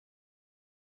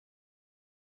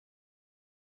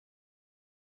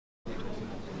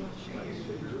I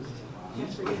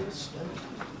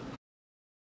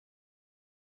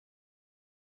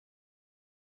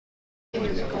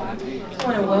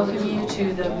want to welcome you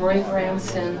to the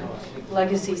Branson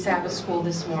Legacy Sabbath School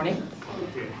this morning.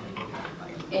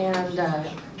 And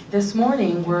this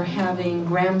morning we're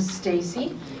having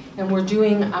Stacey, and we're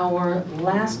doing our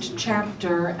last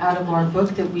chapter out of our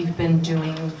book that we've been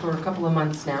doing for a couple of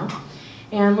months now.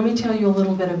 And let me tell you a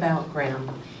little bit about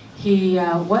Graham. He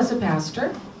was a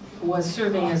pastor, was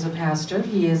serving as a pastor.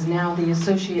 He is now the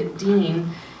Associate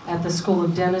Dean at the School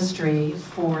of Dentistry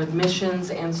for Missions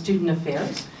and Student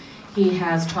Affairs. He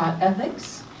has taught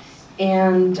ethics,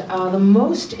 and the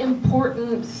most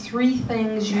important three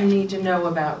things you need to know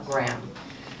about Graham.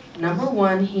 Number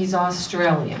one, he's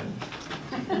Australian.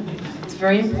 It's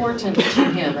very important to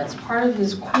him. It's part of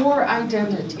his core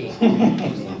identity.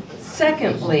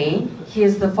 Secondly, he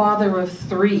is the father of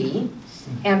three,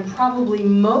 and probably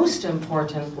most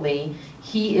importantly,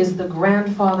 he is the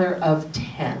grandfather of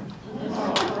 10.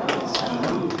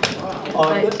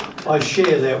 I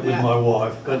share that with my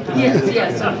wife, but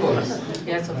yes, of course.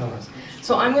 Yes, of course.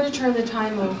 So I'm going to turn the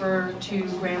time over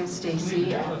to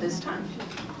Stacey at this time.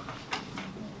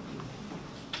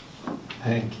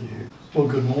 Thank you. Well,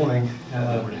 good morning.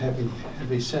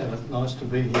 Happy Sabbath. Nice to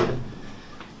be here.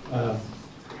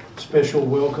 Special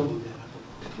welcome,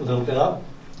 a little bit up.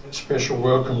 Special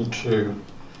welcome to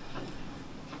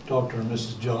Dr. and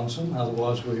Mrs. Johnsson.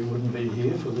 Otherwise, we wouldn't be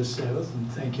here for this Sabbath. And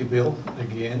thank you, Bill,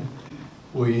 again.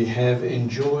 We have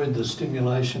enjoyed the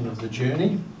stimulation of the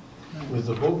journey with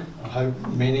the book. I hope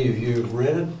many of you have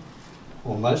read it,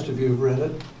 or most of you have read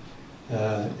it.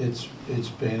 It's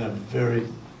been a very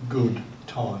good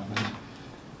time.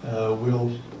 And,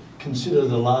 we'll consider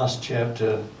the last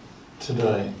chapter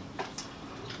today.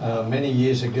 Many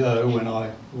years ago, when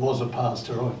I was a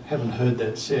pastor, I haven't heard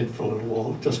that said for a little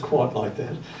while, just quite like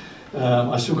that.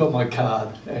 I still got my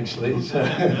card, actually. So,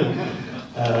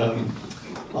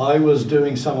 I was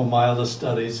doing some of my other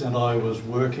studies, and I was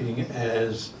working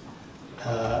as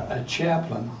a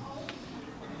chaplain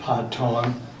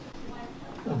part-time.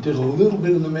 I did a little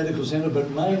bit in the medical centre,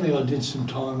 but mainly I did some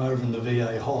time over in the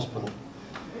VA hospital.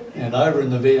 And over in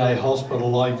the VA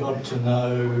hospital, I got to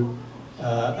know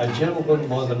a gentleman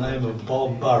by the name of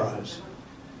Bob Burrows.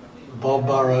 Bob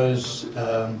Burrows,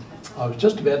 I was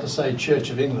just about to say Church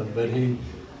of England, but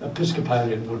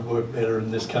Episcopalian would work better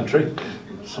in this country.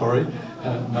 Sorry,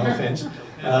 no offence.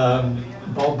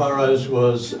 Bob Burrows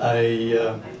was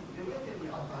a,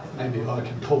 maybe I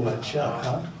can pull that shut,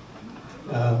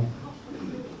 huh?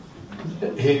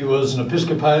 He was an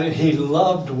Episcopalian. He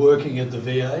loved working at the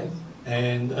VA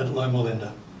and at Loma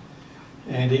Linda.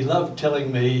 And he loved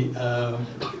telling me, I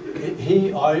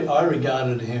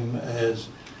regarded him as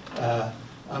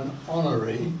an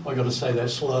honorary, I've got to say that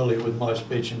slowly with my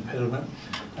speech impediment,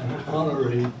 an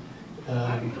honorary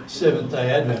Seventh-day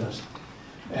Adventist.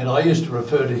 And I used to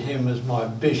refer to him as my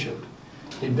bishop.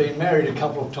 He'd been married a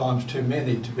couple of times too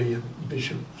many to be a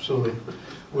bishop, sort of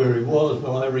where he was,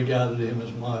 but I regarded him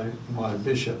as my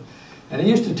bishop. And he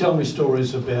used to tell me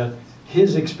stories about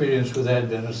his experience with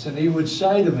Adventists, and he would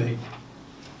say to me,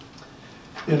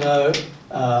 you know,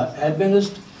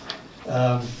 Adventist,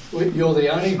 you're the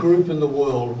only group in the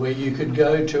world where you could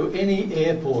go to any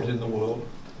airport in the world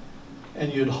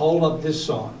and you'd hold up this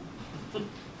sign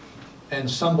and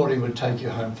somebody would take you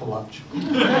home for lunch.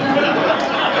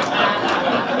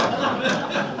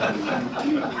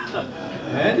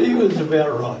 And he was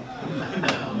about right.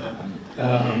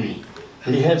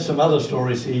 He had some other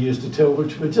stories he used to tell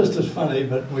which were just as funny,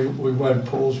 but we won't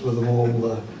pause with them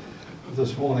all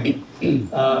this morning.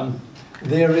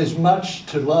 There is much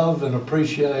to love and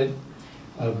appreciate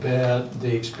about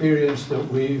the experience that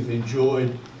we've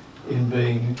enjoyed in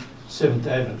being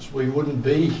Seventh-day Adventists. We wouldn't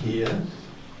be here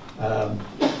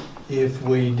if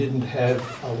we didn't have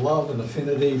a love and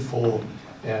affinity for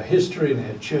our history and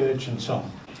our church and so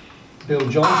on. Bill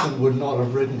Johnsson would not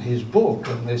have written his book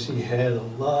unless he had a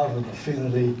love and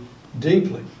affinity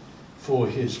deeply for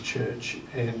his church,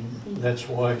 and that's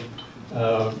why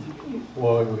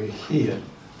we're here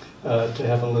to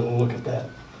have a little look at that.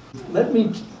 Let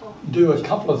me do a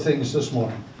couple of things this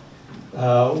morning.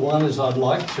 One is I'd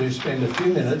like to spend a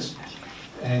few minutes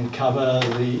and cover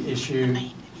the issue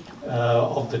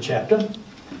of the chapter,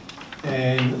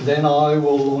 and then I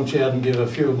will launch out and give a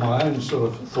few of my own sort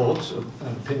of thoughts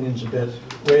and opinions about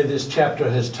where this chapter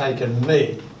has taken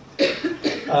me.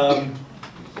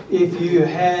 If you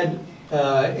had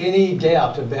any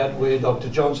doubt about where Dr.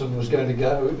 Johnsson was going to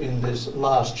go in this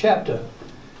last chapter,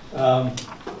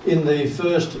 in the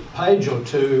first page or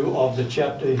two of the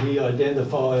chapter he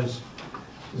identifies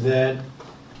that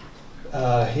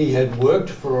He had worked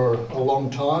for a long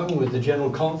time with the General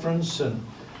Conference, and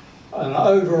an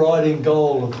overriding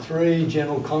goal of 3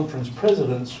 General Conference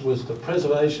presidents was the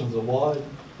preservation of the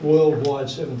worldwide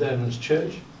Seventh-day Adventist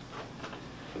Church.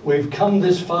 We've come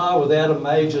this far without a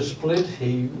major split,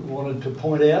 he wanted to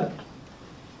point out.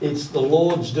 It's the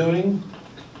Lord's doing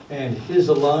and His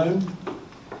alone.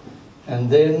 And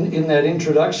then in that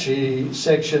introductory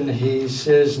section he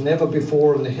says, never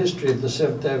before in the history of the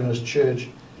Seventh-day Adventist Church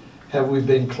have we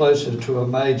been closer to a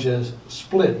major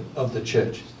split of the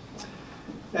church.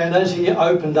 And as he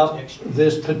opened up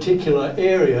this particular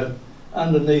area,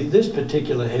 underneath this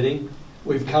particular heading,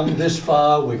 we've come this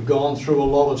far, we've gone through a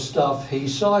lot of stuff. He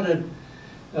cited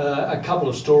a couple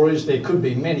of stories, there could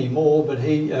be many more, but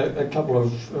a couple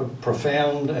of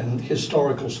profound and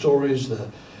historical stories. The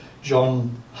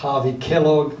John Harvey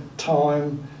Kellogg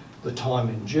time, the time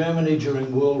in Germany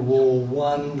during World War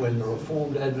I when the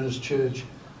Reformed Adventist Church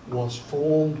was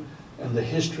formed, and the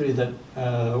history that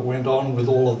went on with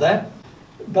all of that.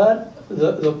 But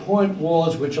the point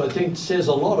was, which I think says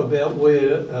a lot about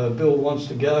where Bill wants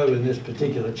to go in this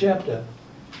particular chapter,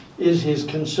 is his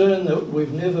concern that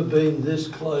we've never been this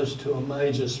close to a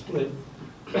major split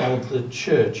of the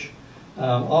church.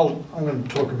 I'm going to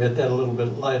talk about that a little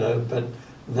bit later, but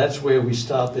that's where we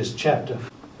start this chapter.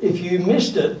 If you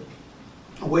missed it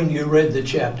when you read the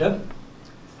chapter,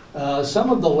 some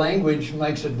of the language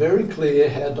makes it very clear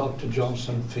how Dr.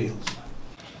 Johnsson feels.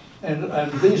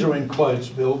 And these are in quotes,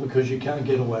 Bill, because you can't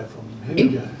get away from them. Here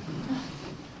we go.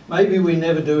 Maybe we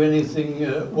never do anything,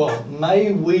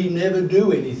 may we never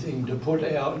do anything to put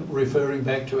our, referring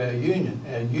back to our union,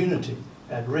 our unity,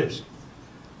 at risk.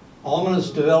 Ominous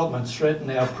developments threaten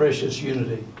our precious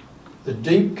unity. The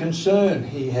deep concern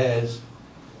he has,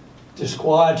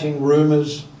 disquieting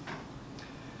rumours,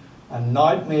 a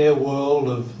nightmare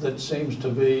world that seems to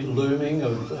be looming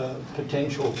of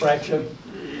potential fracture.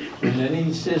 And then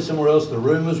he says somewhere else, the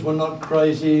rumours were not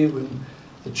crazy when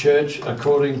the church,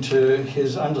 according to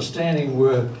his understanding,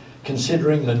 were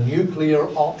considering the nuclear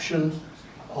option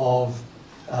of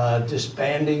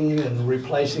disbanding and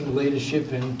replacing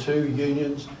leadership in 2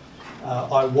 unions.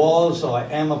 I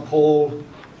am appalled.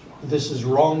 This is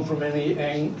wrong from any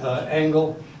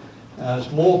angle.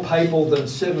 It's more papal than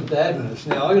Seventh-day Adventist.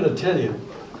 Now, I've got to tell you,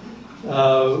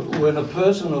 when a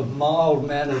person of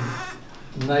mild-mannered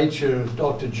nature,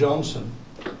 Dr. Johnsson,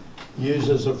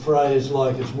 uses a phrase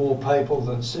like it's more papal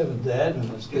than Seventh-day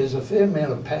Adventist, there's a fair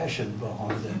amount of passion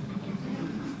behind that.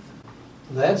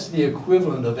 That's the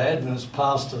equivalent of Adventist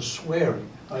pastors swearing,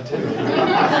 I tell you.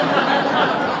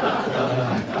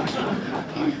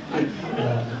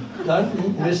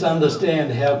 Don't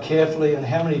misunderstand how carefully and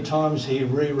how many times he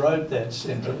rewrote that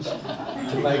sentence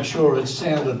to make sure it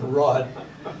sounded right.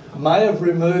 May have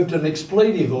removed an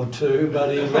expletive or 2, but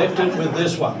he left it with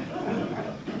this one.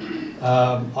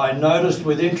 I noticed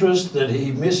with interest that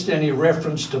he missed any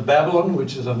reference to Babylon,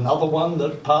 which is another one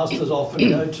that pastors often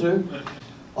go to.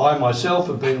 I myself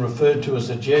have been referred to as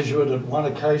a Jesuit at one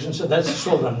occasion, so that's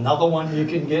sort of another one you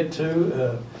can get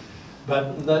to.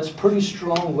 But that's pretty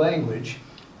strong language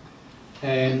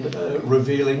and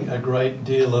revealing a great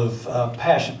deal of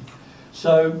passion.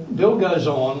 So Bill goes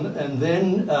on, and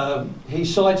then he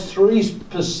cites 3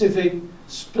 specific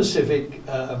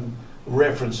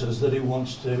references that he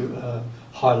wants to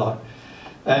highlight.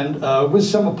 And with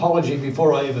some apology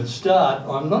before I even start,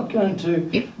 I'm not going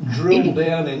to drill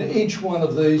down in each one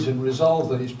of these and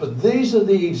resolve these, but these are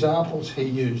the examples he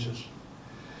uses.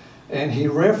 And he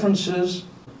references,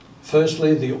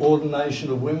 firstly, the ordination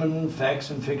of women, facts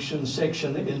and fiction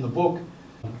section in the book.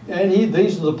 And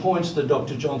these are the points that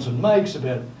Dr. Johnsson makes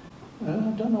about, I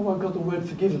don't know why I got the word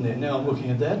forgiven there, now I'm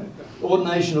looking at that.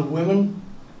 Ordination of women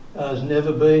has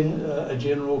never been a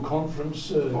general conference.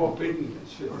 Forbidden.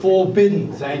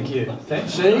 Forbidden, thank you.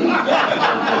 See? Oh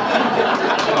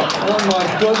my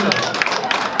goodness.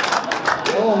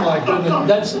 Oh my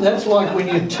goodness. That's like when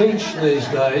you teach these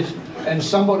days and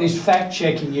somebody's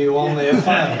fact-checking you on their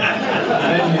phone.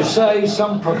 And you say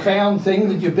some profound thing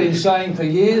that you've been saying for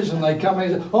years, and they come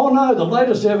in and say, oh no, the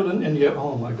latest evidence, and you,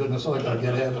 oh my goodness, I've got to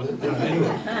get out of it.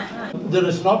 Anyway, that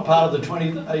it's not part of the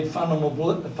 28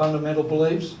 fundamental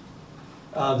beliefs,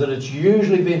 that it's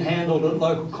usually been handled at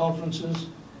local conferences.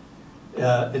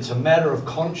 It's a matter of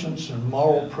conscience and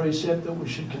moral precept that we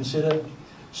should consider.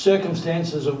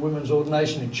 Circumstances of women's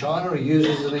ordination in China, he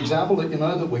uses as an example that, you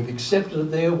know, that we've accepted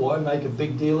it there, why make a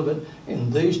big deal of it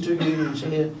in these 2 unions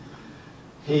here.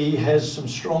 He has some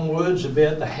strong words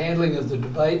about the handling of the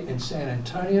debate in San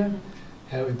Antonio,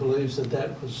 how he believes that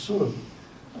that was sort of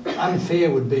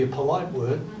unfair would be a polite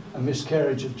word, a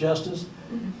miscarriage of justice.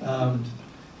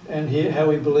 and how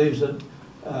he believes that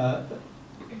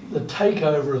the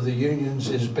takeover of the unions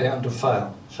is bound to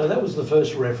fail. So that was the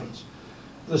first reference.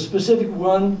 The specific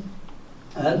one,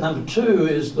 number 2,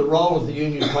 is the role of the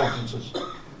union conferences.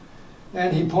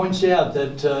 And he points out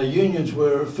that unions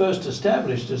were first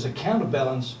established as a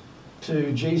counterbalance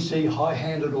to GC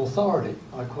high-handed authority.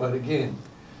 I quote again,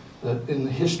 that in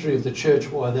the history of the church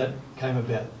why that came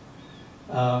about.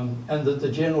 And that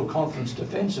the General Conference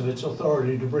defence of its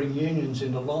authority to bring unions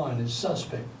into line is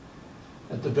suspect,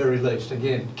 at the very least.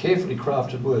 Again, carefully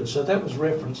crafted words. So that was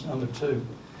reference number 2.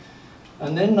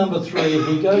 And then number 3,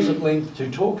 he goes at length to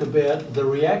talk about the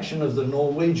reaction of the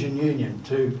Norwegian Union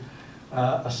to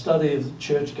a study of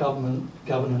church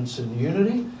governance and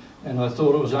unity. And I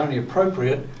thought it was only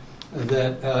appropriate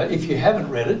that if you haven't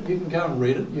read it, you can go and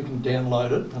read it, you can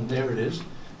download it, and there it is.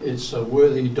 It's a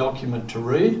worthy document to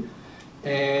read,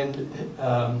 and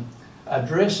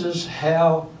addresses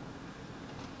how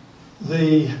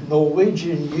the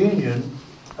Norwegian Union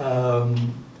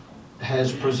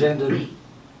has presented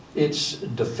its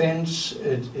defence,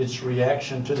 its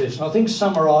reaction to this. And I think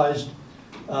summarised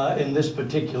in this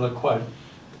particular quote,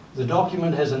 the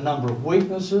document has a number of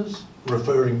weaknesses,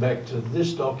 referring back to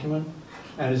this document,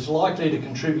 and is likely to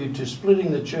contribute to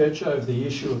splitting the church over the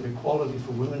issue of equality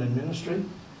for women in ministry.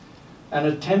 An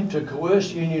attempt to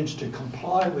coerce unions to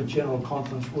comply with General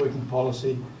Conference working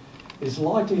policy is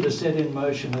likely to set in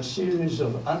motion a series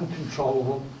of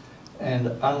uncontrollable and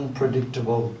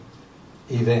unpredictable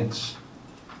events.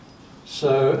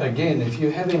 So again, if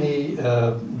you have any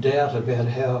doubt about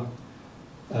how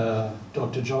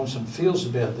Dr. Johnsson feels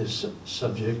about this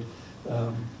subject,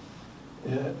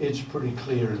 it's pretty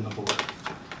clear in the book.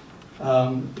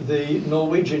 The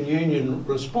Norwegian Union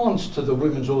response to the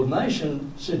women's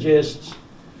ordination suggests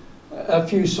a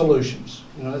few solutions.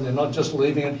 You know, they're not just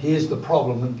leaving it, here's the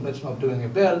problem and let's not do anything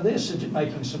about it. They're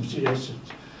making some suggestions.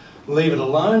 Leave it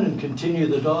alone and continue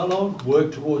the dialogue,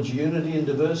 work towards unity and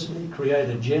diversity, create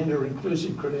a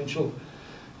gender-inclusive credential,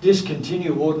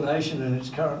 discontinue ordination in its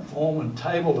current form and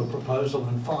table the proposal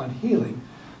and find healing.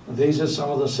 These are some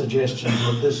of the suggestions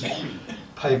that this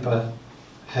paper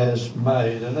has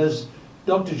made. And as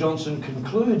Dr. Johnsson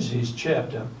concludes his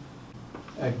chapter,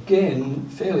 again,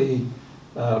 fairly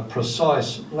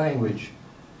precise language.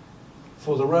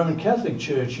 For the Roman Catholic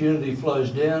Church, unity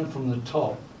flows down from the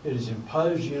top. It is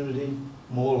imposed unity,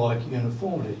 more like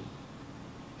uniformity.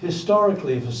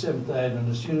 Historically, for Seventh-day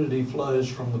Adventist, unity flows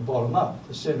from the bottom up.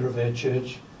 The centre of our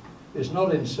church is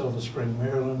not in Silver Spring,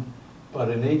 Maryland, but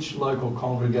in each local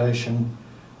congregation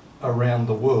around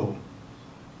the world.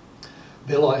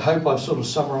 Bill, I hope I've sort of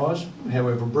summarised,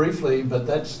 however briefly, but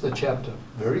that's the chapter.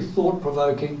 Very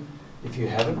thought-provoking. If you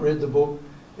haven't read the book,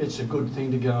 it's a good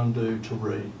thing to go and do to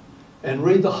read. And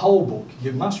read the whole book.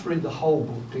 You must read the whole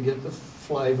book to get the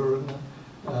flavour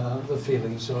and the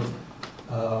feelings of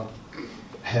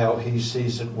how he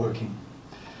sees it working.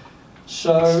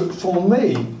 So for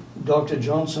me, Dr.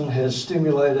 Johnsson has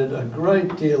stimulated a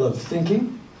great deal of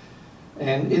thinking,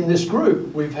 and in this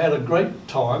group we've had a great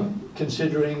time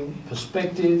considering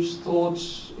perspectives,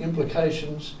 thoughts,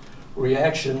 implications,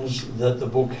 reactions that the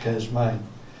book has made.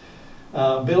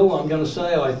 Bill, I'm going to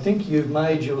say I think you've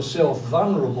made yourself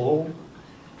vulnerable,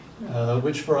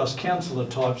 which for us counsellor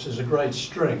types is a great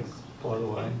strength, by the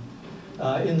way,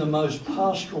 in the most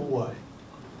pastoral way.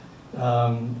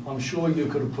 I'm sure you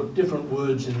could have put different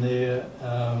words in there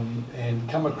and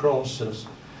come across as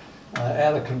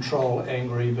out of control,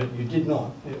 angry, but you did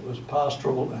not. It was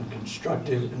pastoral and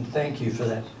constructive, and thank you for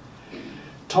that.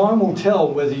 Time will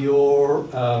tell whether your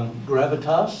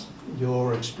gravitas,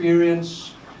 your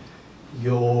experience,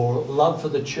 your love for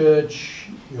the church,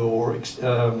 your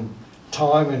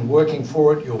time in working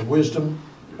for it, your wisdom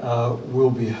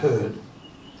will be heard.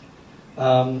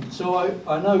 So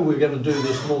I know we're going to do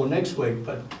this more next week,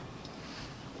 but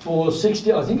for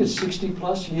 60, I think it's 60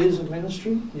 plus years of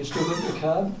ministry, you still got your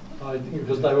card? I think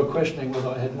because they were questioning whether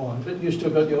I had mine, but you still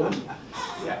got yours?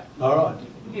 Yeah. All right.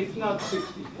 If not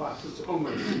 60 plus, it's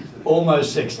almost 60.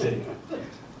 Almost 60.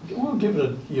 We'll give it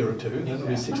a year or two, and it'll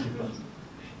be 60 plus.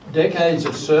 Decades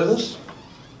of service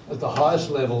at the highest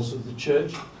levels of the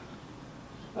church.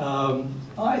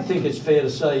 I think it's fair to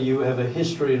say you have a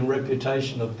history and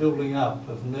reputation of building up,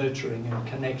 of nurturing and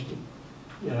connecting,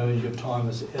 you know, in your time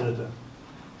as editor.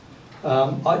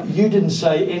 You didn't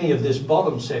say any of this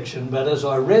bottom section, but as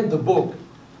I read the book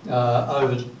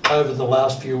over the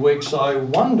last few weeks, I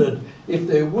wondered if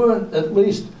there weren't at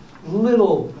least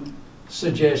little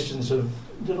suggestions of,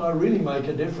 did I really make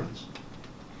a difference?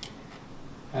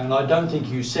 And I don't think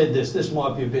you said this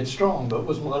might be a bit strong, but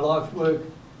was my life work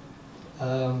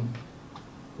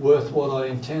worth what I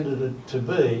intended it to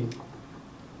be?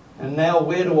 And now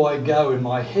where do I go in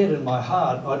my head and my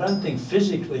heart? I don't think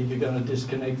physically you're going to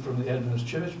disconnect from the Adventist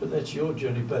Church, but that's your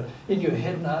journey. But in your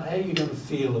head and heart, how are you going to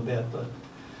feel about that?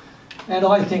 And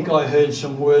I think I heard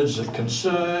some words of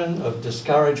concern, of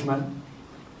discouragement,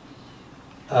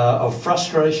 of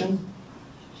frustration,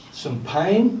 some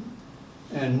pain,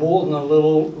 and more than a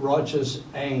little righteous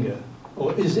anger.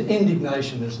 Or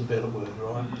indignation is the better word,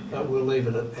 right? But we'll leave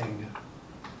it at anger.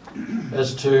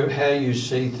 As to how you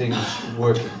see things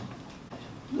working.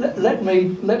 Let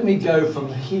me go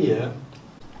from here.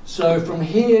 So from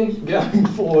here going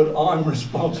forward, I'm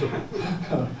responsible.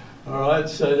 All right,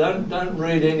 so don't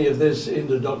read any of this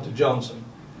into Dr. Johnsson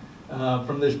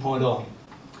from this point on.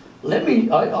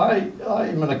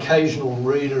 I'm an occasional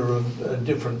reader of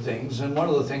different things, and one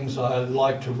of the things I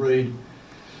like to read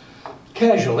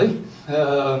casually,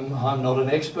 I'm not an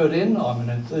expert in, I'm an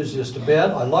enthusiast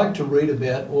about, I like to read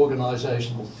about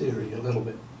organisational theory a little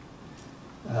bit.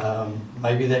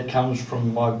 Maybe that comes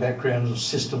from my background of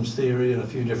systems theory and a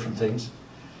few different things.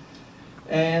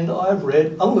 And I've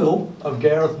read a little of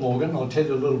Gareth Morgan. I'll tell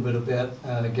you a little bit about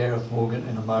Gareth Morgan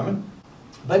in a moment.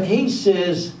 But he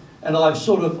says, and I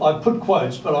put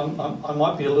quotes, but I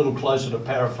might be a little closer to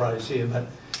paraphrase here, but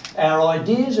our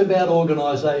ideas about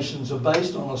organisations are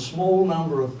based on a small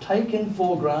number of taken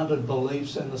for granted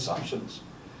beliefs and assumptions.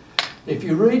 If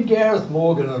you read Gareth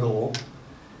Morgan at all,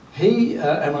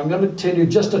 and I'm going to tell you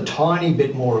just a tiny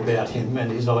bit more about him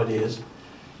and his ideas.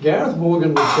 Gareth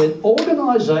Morgan would say,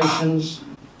 organisations,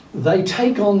 they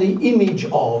take on the image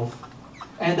of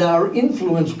and are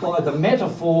influenced by the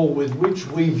metaphor with which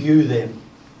we view them.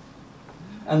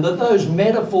 And that those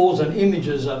metaphors and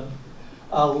images are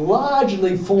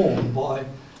largely formed by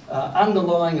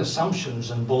underlying assumptions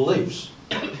and beliefs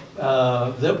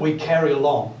that we carry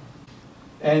along.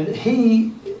 And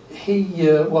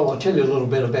well, I'll tell you a little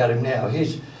bit about him now.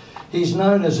 He's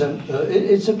known as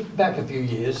back a few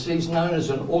years, he's known as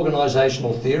an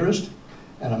organisational theorist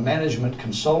and a management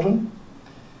consultant.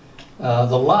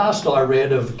 The last I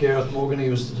read of Gareth Morgan, he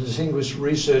was the Distinguished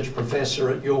Research Professor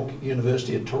at York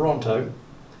University at Toronto.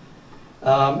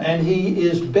 And he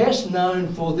is best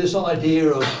known for this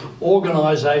idea of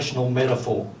organisational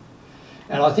metaphor.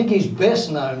 And I think his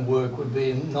best known work would be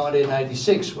in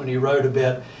 1986 when he wrote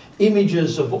about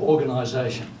images of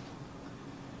organisation.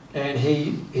 And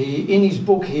in his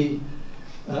book,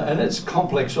 and it's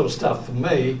complex sort of stuff for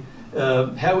me,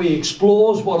 how he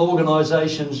explores what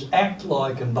organisations act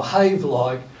like and behave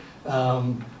like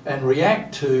and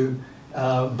react to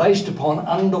based upon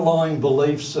underlying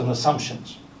beliefs and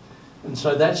assumptions. And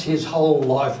so that's his whole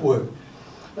life work.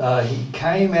 He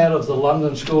came out of the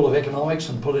London School of Economics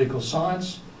and Political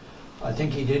Science. I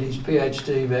think he did his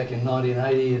PhD back in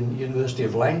 1980 in the University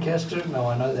of Lancaster. Now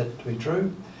I know that to be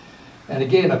true. And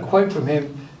again, a quote from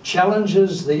him,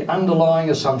 challenges the underlying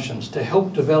assumptions to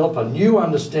help develop a new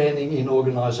understanding in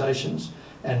organisations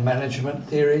and management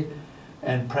theory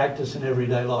and practice in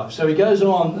everyday life. So he goes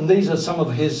on, and these are some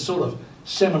of his sort of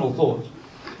seminal thoughts.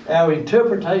 Our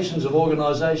interpretations of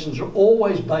organisations are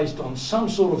always based on some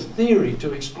sort of theory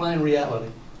to explain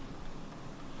reality.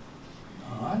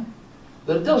 All right?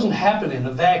 That it doesn't happen in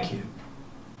a vacuum.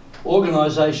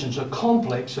 Organisations are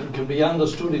complex and can be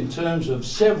understood in terms of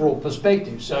several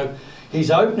perspectives. So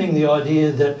he's opening the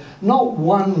idea that not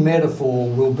one metaphor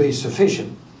will be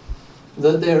sufficient.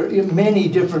 That there are many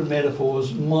different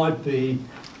metaphors might be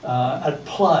at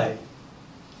play.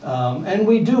 And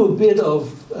we do a bit of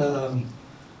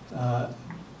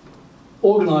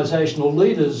organisational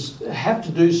leaders have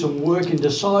to do some work in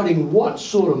deciding what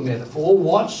sort of metaphor,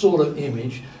 what sort of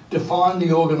image define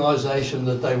the organisation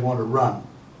that they want to run.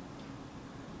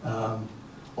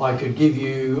 I could give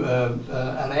you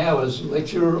an hour's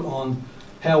lecture on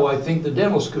how I think the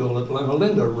dental school at Loma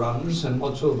Linda runs and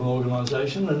what sort of an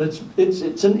organisation, and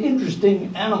it's an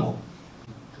interesting animal,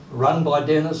 run by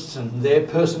dentists and their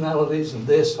personalities and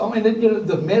their, I mean, you know,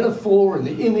 the metaphor and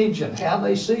the image and how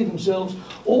they see themselves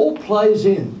all plays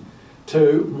in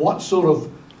to what sort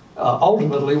of,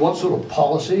 ultimately, what sort of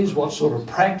policies, what sort of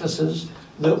practices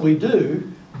that we do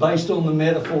based on the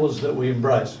metaphors that we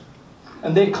embrace.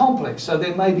 And they're complex, so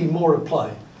there may be more at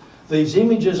play. These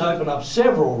images open up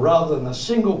several rather than a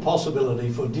single possibility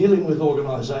for dealing with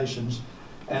organisations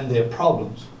and their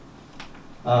problems.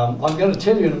 I'm going to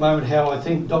tell you in a moment how I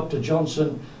think Dr.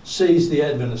 Johnsson sees the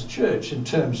Adventist Church in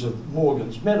terms of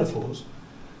Morgan's metaphors.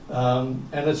 And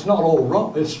it's not all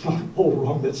wrong. It's not all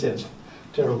wrong, that sounds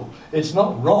terrible. It's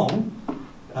not wrong.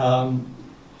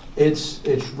 It's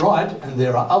right, and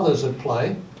there are others at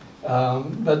play.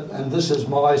 And this is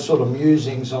my sort of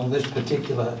musings on this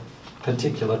particular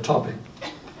topic.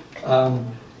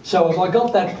 So have I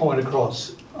got that point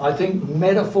across? I think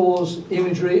metaphors,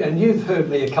 imagery, and you've heard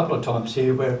me a couple of times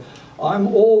here where I'm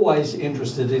always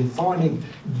interested in finding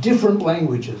different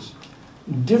languages,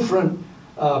 different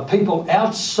people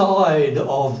outside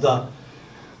of the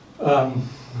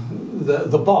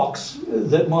box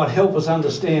that might help us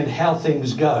understand how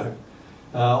things go.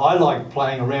 I like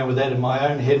playing around with that in my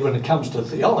own head when it comes to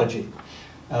theology.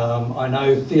 I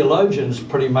know theologians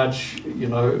pretty much, you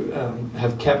know,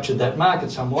 have captured that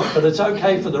market somewhat, but it's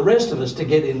okay for the rest of us to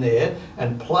get in there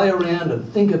and play around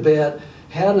and think about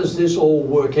how does this all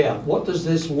work out? What does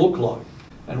this look like?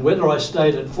 And whether I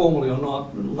state it formally or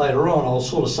not later on, I'll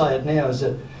sort of say it now, is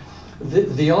that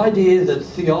the idea that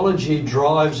theology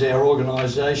drives our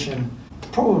organisation,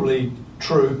 probably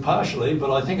true partially,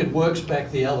 but I think it works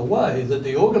back the other way, that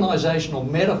the organisational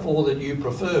metaphor that you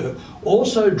prefer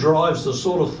also drives the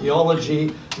sort of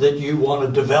theology that you want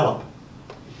to develop.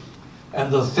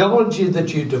 And the theology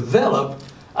that you develop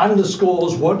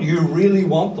underscores what you really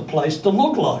want the place to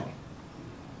look like.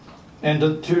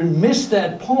 And to miss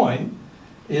that point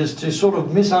is to sort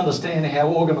of misunderstand how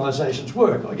organisations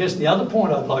work. I guess the other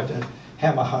point I'd like to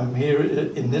hammer home here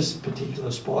in this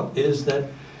particular spot is that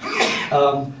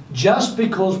just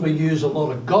because we use a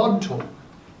lot of God talk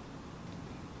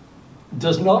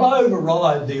does not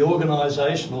override the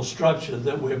organisational structure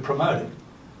that we're promoting.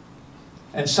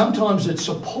 And sometimes it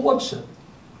supports it,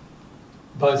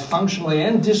 both functionally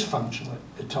and dysfunctionally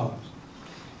at times.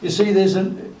 You see, there's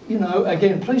an, you know,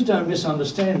 again, please don't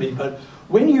misunderstand me, but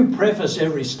when you preface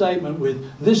every statement with,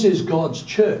 "This is God's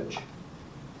church,"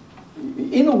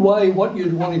 in a way, what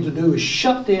you're wanting to do is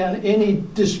shut down any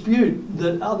dispute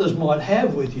that others might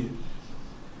have with you.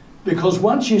 Because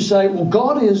once you say, well,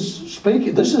 God is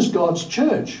speaking, this is God's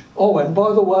church. Oh, and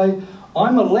by the way,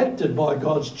 I'm elected by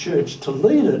God's church to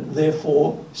lead it,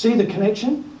 therefore, see the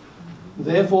connection?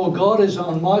 Therefore, God is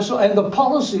on my side, and the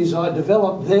policies I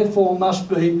develop, therefore, must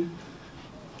be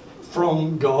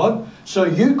from God. So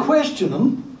you question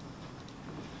them,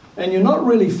 and you're not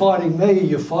really fighting me,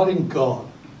 you're fighting God.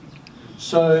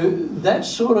 So that's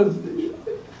sort of,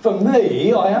 for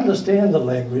me, I understand the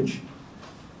language,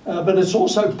 but it's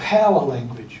also power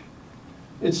language.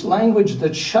 It's language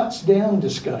that shuts down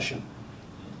discussion.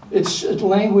 It's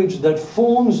language that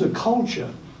forms a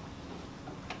culture.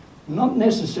 Not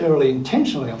necessarily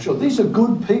intentionally, I'm sure. These are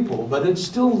good people, but it's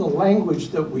still the language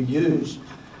that we use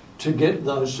to get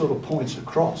those sort of points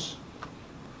across.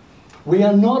 We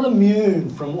are not immune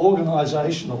from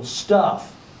organisational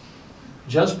stuff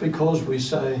just because we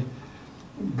say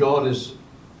God is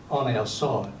on our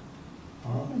side.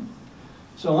 All right?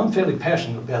 So I'm fairly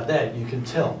passionate about that, you can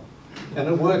tell. And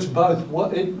it works both,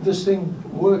 this thing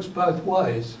works both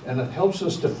ways, and it helps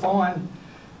us define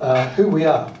who we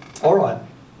are. All right,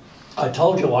 I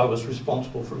told you I was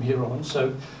responsible from here on,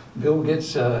 so Bill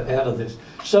gets out of this.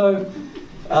 So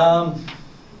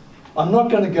I'm not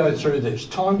going to go through this,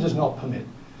 time does not permit.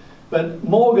 But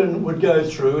Morgan would go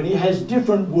through, and he has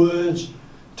different words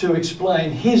to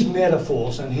explain his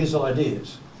metaphors and his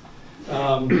ideas.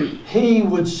 He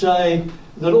would say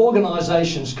that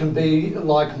organisations can be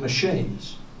like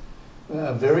machines,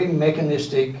 very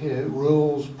mechanistic,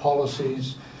 rules,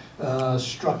 policies,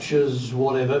 structures,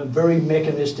 whatever, very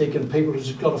mechanistic, and people have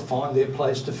just got to find their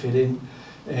place to fit in.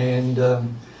 And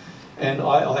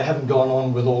I haven't gone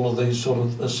on with all of these sort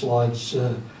of slides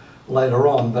later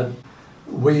on, but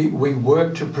we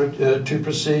work to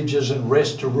procedures and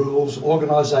rest to rules.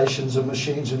 Organisations are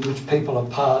machines in which people are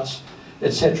parts,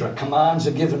 etc. Commands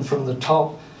are given from the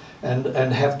top and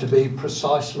have to be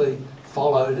precisely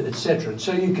followed, etc.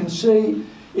 So you can see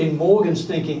in Morgan's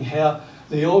thinking how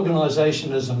the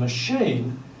organisation as a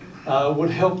machine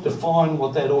would help define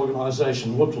what that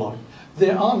organisation looked like.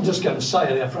 I'm just going to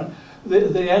say it out front,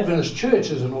 the Adventist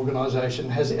Church as an organisation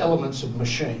has elements of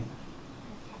machine.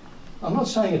 I'm not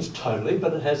saying it's totally,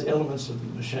 but it has elements of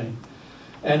the machine.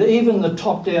 And even the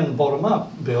top down and bottom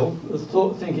up, Bill,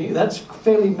 thinking that's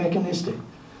fairly mechanistic.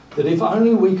 That if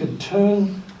only we could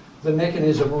turn the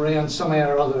mechanism around somehow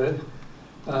or other,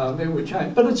 it would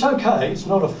change. But it's okay, it's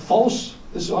not a false,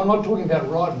 I'm not talking about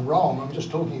right and wrong, I'm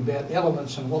just talking about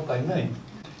elements and what they mean.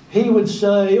 He would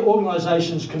say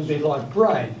organisations can be like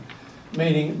brain,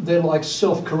 meaning they're like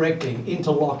self-correcting,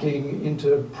 interlocking,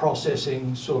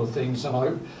 inter-processing sort of things.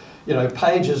 And you know,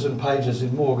 pages and pages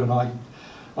in Morgan,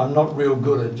 I'm not real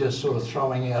good at just sort of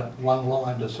throwing out one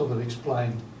line to sort of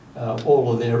explain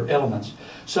all of their elements.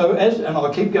 So and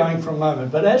I'll keep going for a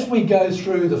moment, but as we go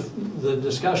through the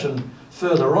discussion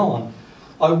further on,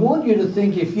 I want you to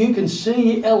think if you can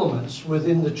see elements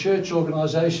within the church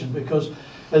organisation, because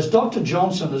as Dr.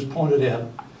 Johnsson has pointed out,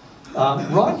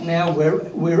 Right now,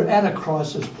 we're at a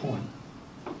crisis point.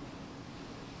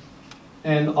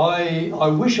 And I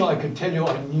wish I could tell you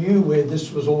I knew where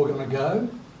this was all going to go.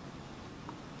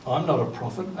 I'm not a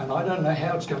prophet, and I don't know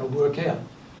how it's going to work out.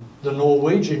 The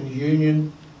Norwegian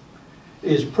Union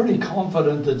is pretty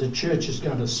confident that the church is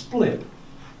going to split.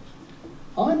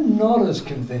 I'm not as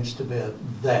convinced about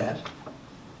that,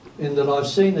 in that I've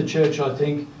seen the church, I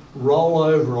think, roll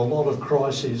over a lot of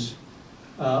crises.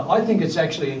 I think it's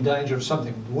actually in danger of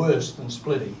something worse than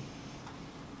splitting,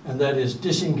 and that is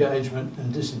disengagement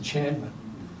and disenchantment,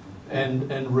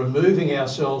 and removing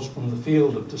ourselves from the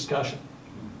field of discussion.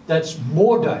 That's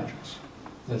more dangerous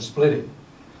than splitting.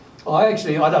 I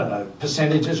don't know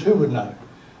percentages, who would know?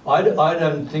 I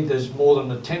don't think there's more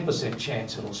than a 10%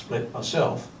 chance it'll split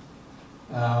myself,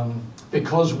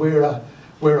 because we're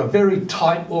a very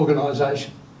tight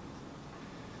organisation.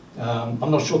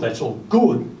 I'm not sure that's all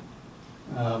good,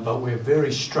 but we're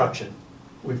very structured.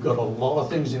 We've got a lot of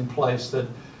things in place that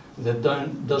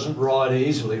doesn't ride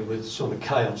easily with sort of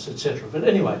chaos, etc. But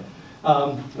anyway,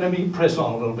 let me press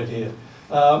on a little bit here.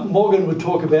 Morgan would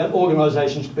talk about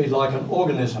organisations to be like an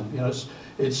organism. You know,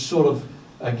 it's sort of,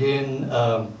 again,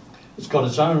 it's got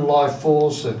its own life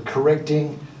force and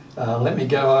correcting. Let me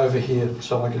go over here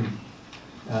so I can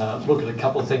look at a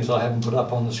couple of things I haven't put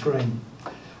up on the screen.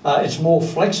 It's more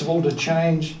flexible to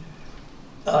change.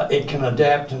 It can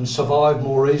adapt and survive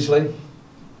more easily.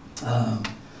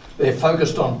 They're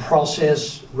focused on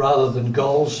process rather than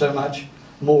goals so much,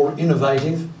 more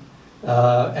innovative,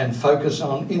 and focus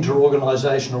on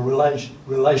inter-organisational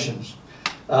relations.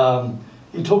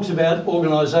 He talks about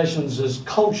organisations as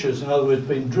cultures, in other words,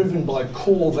 being driven by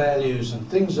core values and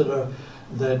things that are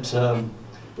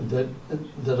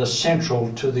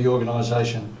central to the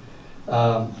organisation.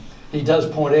 He does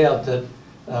point out that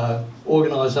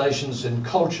organisations and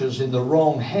cultures in the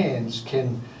wrong hands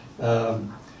can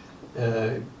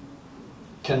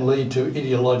lead to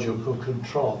ideological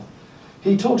control.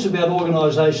 He talks about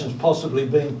organisations possibly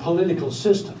being political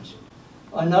systems.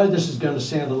 I know this is going to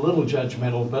sound a little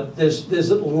judgmental, but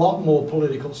there's a lot more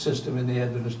political system in the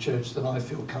Adventist Church than I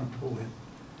feel comfortable with.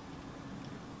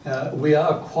 We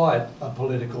are quite a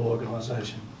political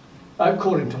organisation,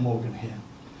 according to Morgan here.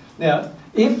 Now,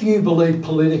 if you believe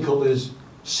political is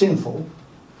sinful,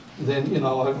 then, you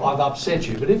know, I've upset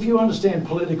you. But if you understand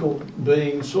political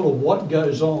being sort of what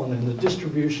goes on in the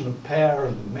distribution of power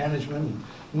and management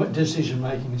and decision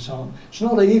making and so on, it's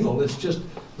not evil, it's just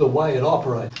the way it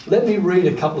operates. Let me read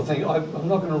a couple of things. I'm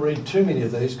not going to read too many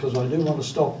of these because I do want to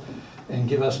stop and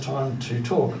give us time to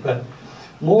talk. But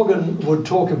Morgan would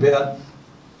talk about,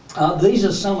 these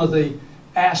are some of the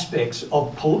aspects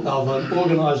of an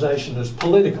organisation as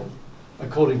political,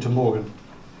 according to Morgan.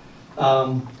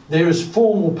 There is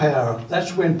formal power.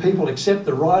 That's when people accept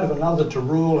the right of another to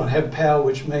rule and have power,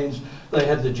 which means they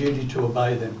have the duty to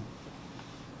obey them.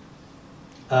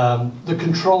 The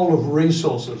control of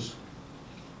resources.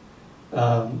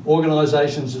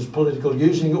 Organisations as political,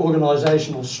 using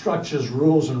organisational structures,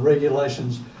 rules and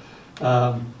regulations,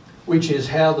 which is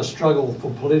how the struggle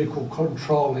for political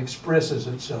control expresses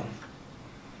itself.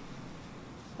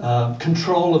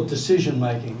 Control of decision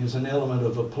making is an element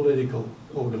of a political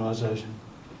organisation.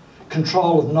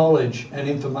 Control of knowledge and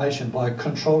information by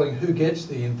controlling who gets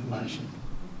the information.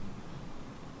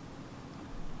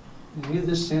 You hear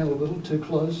this sound a little too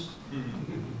close?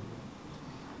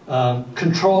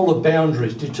 Control of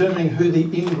boundaries, determining who the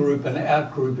in-group and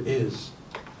out-group is.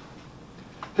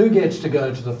 Who gets to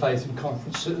go to the faith and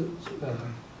conference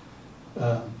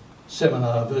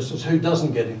seminar versus who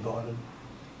doesn't get invited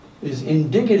is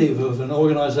indicative of an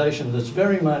organisation that's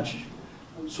very much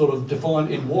sort of defined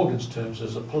in Morgan's terms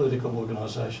as a political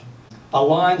organisation.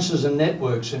 Alliances and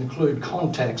networks include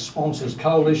contacts, sponsors,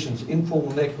 coalitions,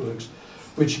 informal networks,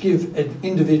 which give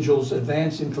individuals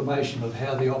advanced information of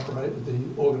how the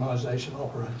organisation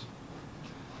operates.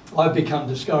 I've become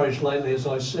discouraged lately as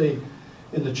I see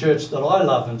in the church that I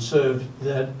love and serve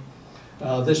that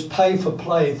this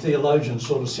pay-for-play theologian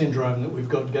sort of syndrome that we've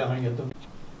got going at the moment,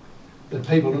 that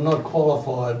people are not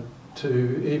qualified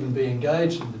to even be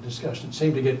engaged in the discussion,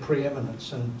 seem to get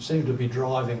preeminence and seem to be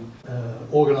driving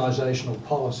organisational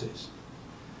policies.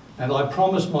 And I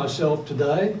promised myself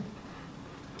today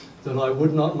that I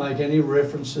would not make any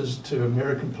references to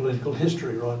American political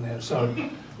history right now. So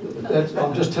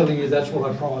I'm just telling you that's what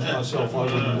I promised myself I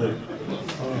wouldn't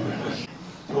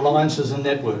do. Alliances and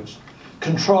networks.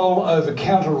 Control over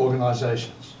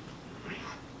counter-organisations.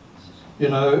 You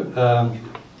know,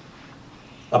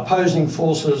 opposing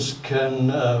forces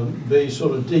can be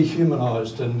sort of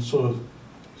dehumanised and sort of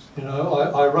You know,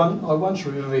 I once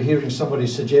remember hearing somebody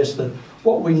suggest that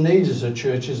what we need as a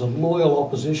church is a loyal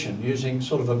opposition, using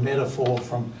sort of a metaphor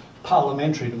from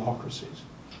parliamentary democracies.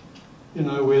 You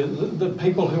know, where the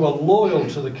people who are loyal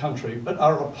to the country but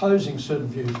are opposing certain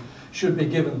views should be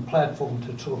given platform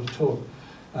to sort of talk.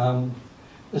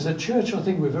 As a church, I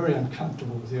think we're very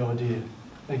uncomfortable with the idea.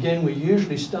 Again, we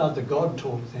usually start the God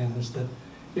talk then is that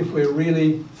if we're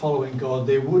really following God,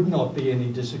 there would not be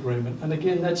any disagreement. And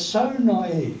again, that's so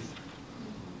naive.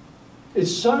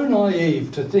 It's so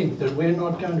naive to think that we're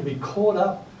not going to be caught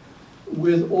up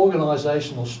with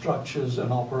organisational structures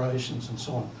and operations and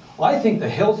so on. I think the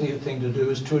healthier thing to do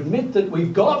is to admit that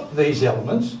we've got these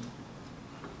elements,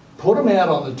 put them out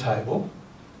on the table,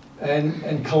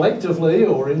 and collectively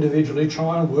or individually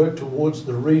try and work towards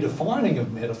the redefining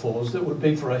of metaphors that would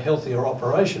be for a healthier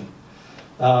operation.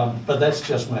 But that's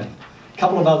just me. A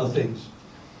couple of other things.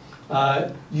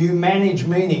 You manage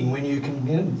meaning when you can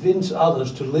convince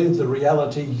others to live the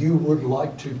reality you would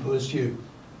like to pursue.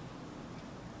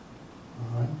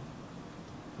 All right.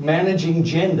 Managing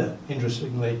gender,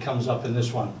 interestingly, comes up in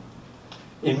this one.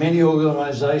 In many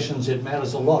organisations, it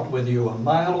matters a lot whether you are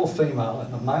male or female,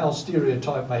 and the male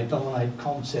stereotype may dominate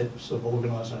concepts of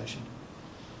organisation.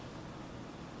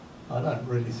 I don't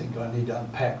really think I need to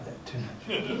unpack that too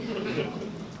much.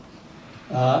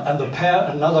 And the power,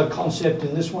 another concept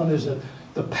in this one is that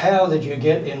the power that you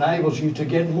get enables you to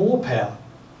get more power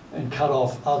and cut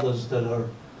off others that are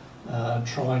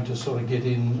trying to sort of get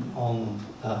in on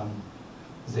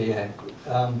the act.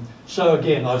 So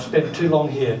again, I've spent too long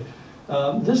here.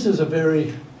 This is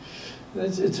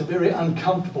it's a very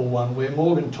uncomfortable one where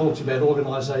Morgan talks about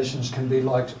organisations can be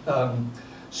like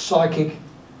psychic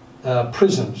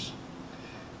prisons,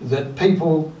 that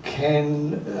people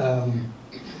can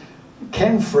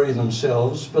free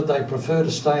themselves, but they prefer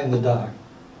to stay in the dark.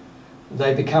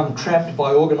 They become trapped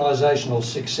by organisational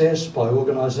success, by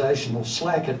organisational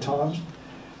slack at times,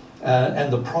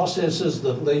 and the processes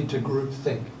that lead to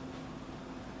groupthink.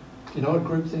 Do you know what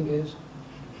groupthink is?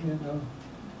 You know,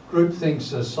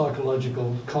 groupthink's a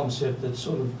psychological concept that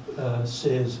sort of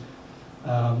says,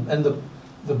 and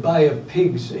the Bay of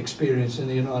Pigs experience in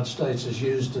the United States is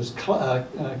used as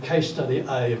case study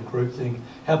A of groupthink,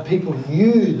 how people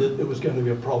knew that there was going to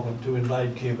be a problem to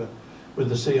invade Cuba with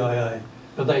the CIA,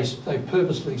 but they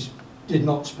purposely did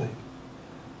not speak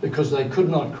because they could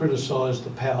not criticise the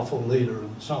powerful leader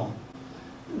and so on.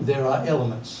 There are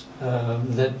elements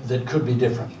that could be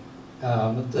different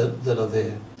that are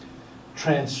there.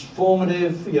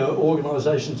 Transformative, you know,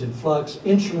 organisations in flux,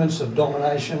 instruments of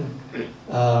domination.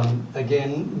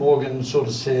 Again, Morgan sort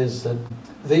of says that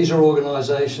these are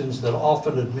organisations that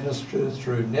often administer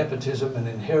through nepotism and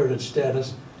inherited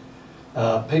status.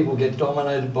 People get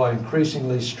dominated by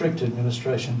increasingly strict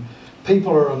administration.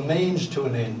 People are a means to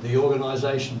an end. The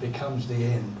organisation becomes the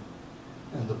end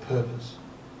and the purpose.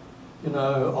 You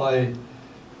know,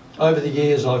 over the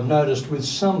years I've noticed with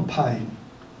some pain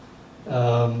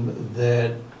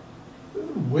that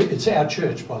it's our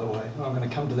church, by the way, and I'm going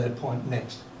to come to that point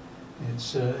next.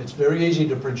 It's very easy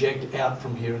to project out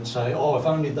from here and say, oh, if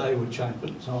only they would change,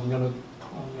 but so I'm going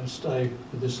to stay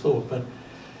with this thought. But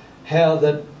how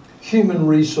that human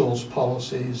resource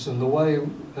policies and the way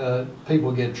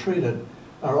people get treated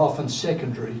are often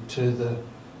secondary to the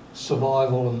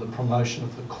survival and the promotion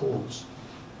of the cause.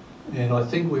 And I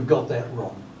think we've got that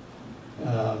wrong.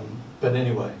 But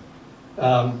anyway.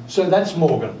 So that's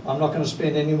Morgan. I'm not going to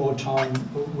spend any more time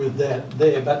with that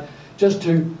there, but just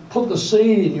to put the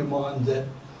seed in your mind that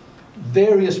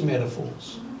various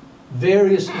metaphors,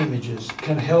 various images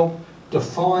can help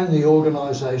define the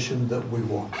organisation that we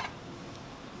want.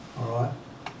 All right?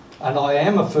 And I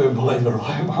am a firm believer,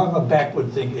 I'm a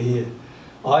backward thinker here.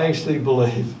 I actually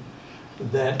believe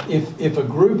that if a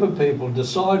group of people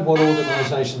decide what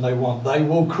organisation they want, they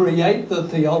will create the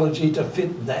theology to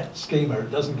fit that schema.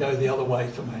 It doesn't go the other way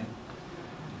for me.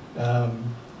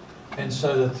 And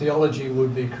so the theology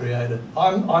would be created.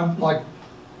 I'm like,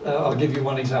 I'll give you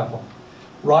one example.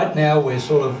 Right now we're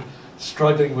sort of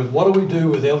struggling with what do we do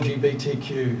with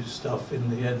LGBTQ stuff in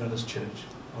the Adventist church?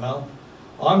 Well,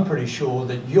 I'm pretty sure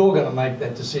that you're going to make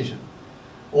that decision.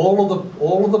 All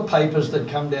of the papers that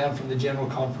come down from the General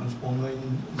Conference will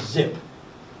mean zip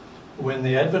when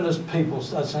the Adventist people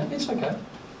start saying, it's okay,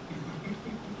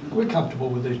 we're comfortable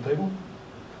with these people,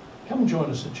 come and join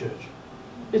us at church,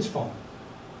 it's fine.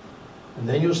 And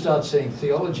then you'll start seeing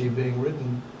theology being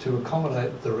written to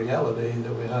accommodate the reality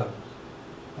that we have.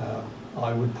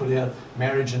 I would put out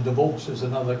marriage and divorce as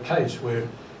another case where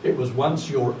it was once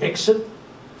your exit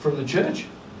from the church,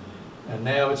 and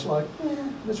now it's like,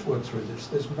 let's work through this.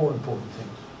 There's more important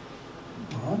things.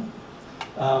 All right?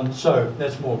 So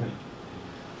that's Morgan.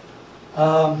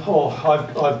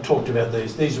 I've talked about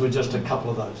these. These were just a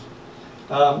couple of those.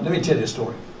 Let me tell you a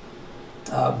story.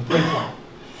 Briefly,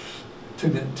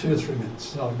 2 or 3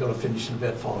 minutes. I've got to finish in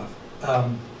about 5.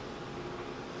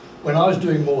 When I was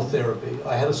doing more therapy,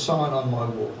 I had a sign on my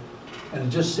wall, and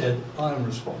it just said, "I am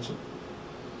responsible."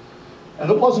 And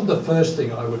it wasn't the first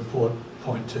thing I would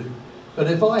point to, but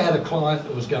if I had a client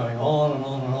that was going on and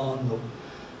on and on,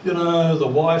 the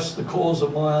wife's the cause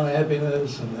of my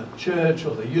unhappiness, and the church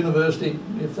or the university,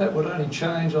 if that would only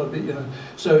change, I'd be,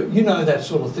 So that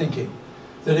sort of thinking,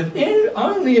 that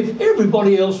only if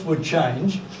everybody else would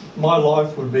change, my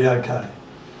life would be okay.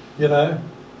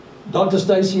 Dr.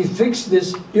 Stacey, fix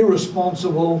this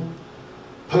irresponsible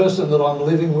person that I'm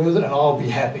living with and I'll be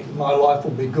happy. My life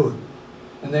will be good.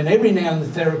 And then every now in the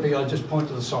therapy, I just point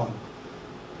to the sign.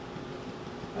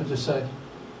 I just say,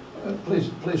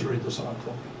 please read the sign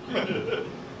for me.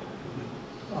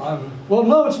 Well,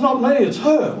 no, it's not me, it's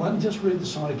her. Well, just read the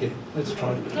sign again. Let's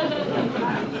try it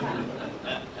again.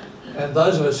 And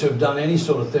those of us who have done any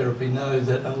sort of therapy know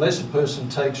that unless a person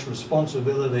takes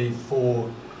responsibility for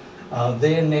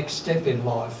their next step in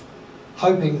life,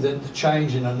 hoping that the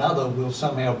change in another will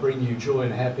somehow bring you joy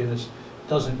and happiness,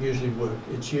 doesn't usually work.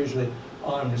 It's usually,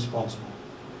 I'm responsible.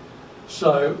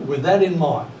 So with that in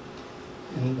mind,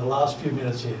 in the last few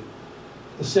minutes here,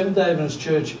 the Seventh-day Adventist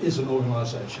Church is an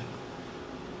organisation.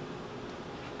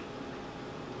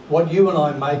 What you and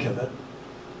I make of it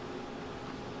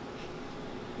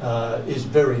is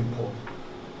very important.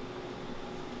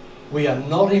 We are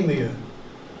not immune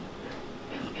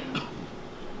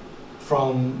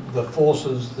from the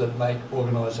forces that make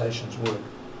organisations work.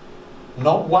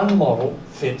 Not one model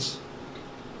fits.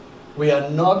 We are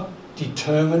not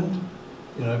determined,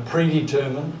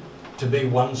 predetermined to be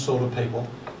one sort of people.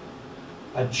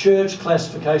 A church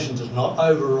classification does not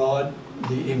override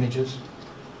the images.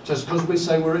 Just because we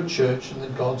say we're a church and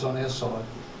that God's on our side.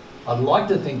 I'd like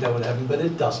to think that would happen, but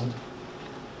it doesn't.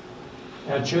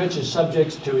 Our church is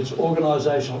subject to its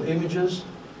organisational images,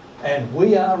 and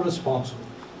we are responsible.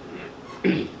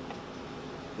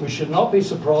 We should not be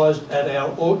surprised at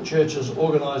our church's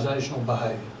organisational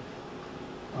behaviour.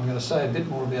 I'm going to say a bit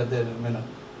more about that in a minute.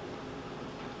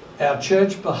 Our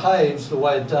church behaves the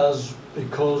way it does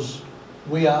because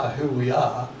we are who we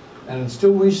are, and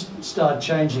until we start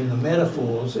changing the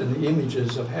metaphors and the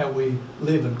images of how we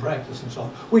live and practice and so on,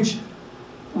 which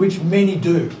many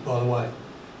do, by the way.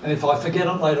 And if I forget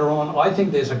it later on, I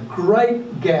think there's a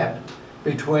great gap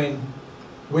between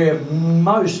where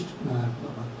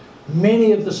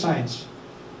many of the saints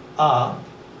are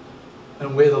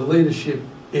and where the leadership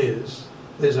is.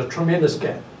 There's a tremendous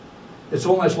gap. It's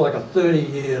almost like a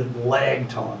 30-year lag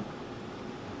time.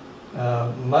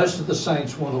 Most of the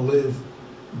saints want to live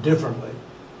differently,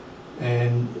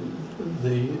 and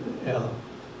the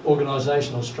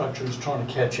organisational structure is trying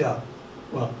to catch up.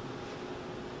 Well,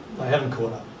 they haven't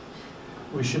caught up.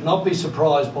 We should not be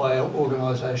surprised by our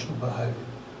organisational behaviour.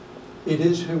 It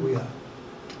is who we are.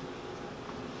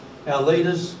 Our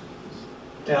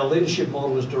leadership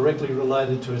model is directly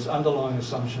related to its underlying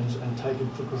assumptions and taken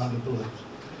for granted beliefs.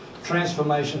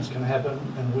 Transformations can happen,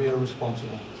 and we are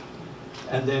responsible.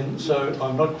 And then, so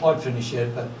I'm not quite finished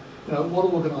yet, but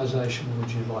what organisation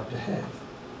would you like to have?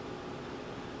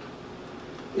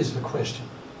 Is the question.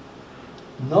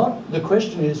 The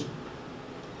question is,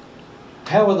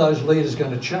 how are those leaders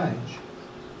going to change?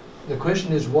 The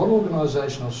question is, what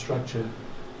organisational structure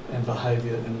and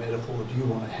behaviour and metaphor do you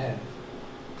want to have?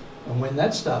 And when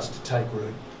that starts to take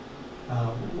root,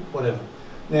 whatever.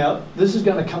 Now, this is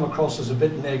going to come across as a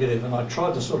bit negative, and I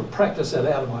tried to sort of practice that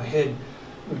out of my head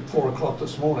at 4 o'clock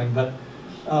this morning, but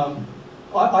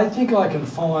I think I can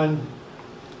find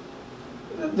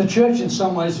the church in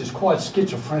some ways is quite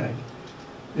schizophrenic.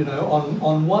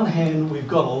 On one hand, we've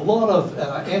got a lot of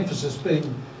emphasis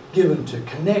being given to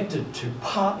connected, to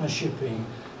partnershiping,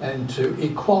 and to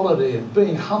equality, and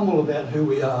being humble about who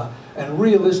we are, and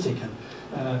realistic,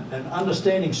 and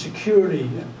understanding security.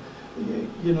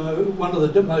 One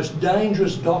of the most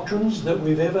dangerous doctrines that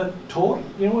we've ever taught,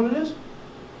 you know what it is?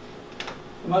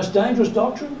 The most dangerous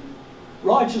doctrine?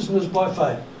 Righteousness by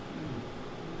faith.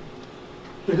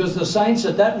 Because the saints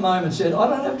at that moment said, I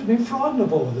don't have to be frightened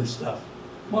of all of this stuff.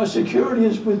 My security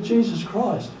is with Jesus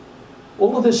Christ.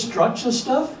 All of this structure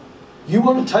stuff, you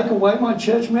want to take away my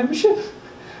church membership?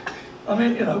 I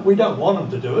mean, we don't want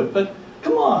them to do it, but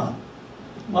come on.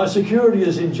 My security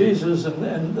is in Jesus,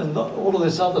 and all of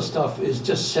this other stuff is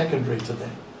just secondary to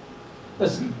that.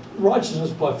 That's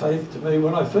righteousness by faith to me.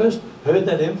 When I first heard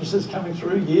that emphasis coming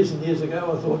through years and years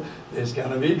ago, I thought, there's going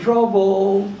to be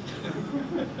trouble.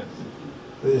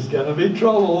 There's going to be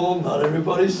trouble. Not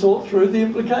everybody's thought through the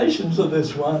implications of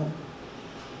this one.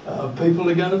 People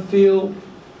are going to feel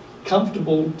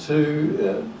comfortable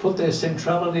to put their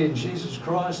centrality in Jesus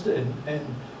Christ,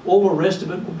 and all the rest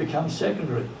of it will become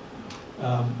secondary.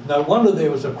 No wonder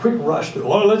there was a quick rush to,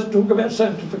 oh, let's talk about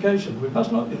sanctification. We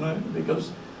must not,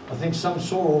 because I think some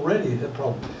saw already the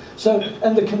problem. So,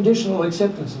 and the conditional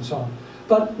acceptance and so on.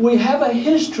 But we have a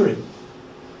history.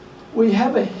 We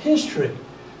have a history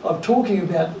of talking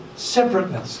about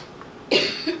separateness.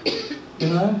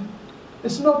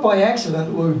 It's not by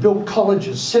accident we built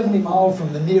colleges 70 miles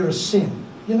from the nearest sin.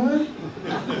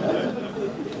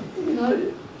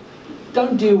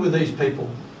 Don't deal with these people.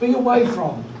 Be away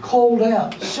from, called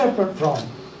out, separate from.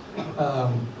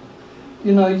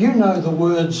 You know the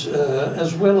words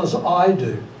as well as I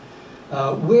do.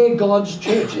 We're God's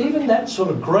church. Even that sort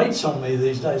of grates on me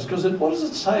these days, because what does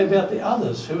it say about the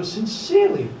others who are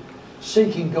sincerely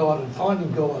seeking God and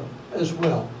finding God as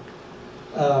well?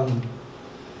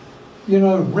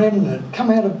 Remnant, come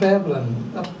out of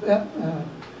Babylon,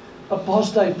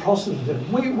 apostate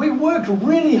Protestantism. We worked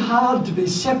really hard to be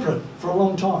separate for a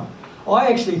long time.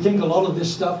 I actually think a lot of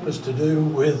this stuff was to do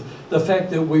with the fact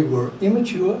that we were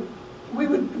immature.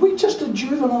 We just a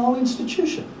juvenile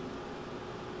institution.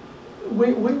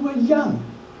 We were young.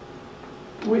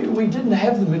 We didn't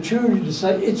have the maturity to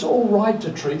say it's all right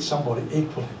to treat somebody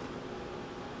equally.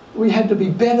 We had to be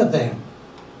better than.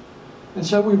 And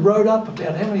so we wrote up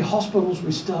about how many hospitals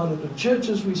we started and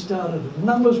churches we started and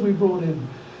numbers we brought in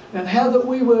and how that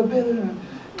we were better.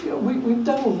 We've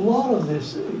done a lot of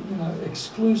this,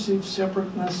 exclusive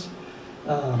separateness,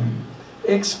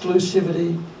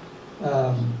 exclusivity.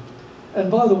 And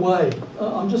by the way,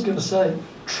 I'm just going to say,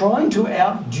 trying to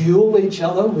out-duel each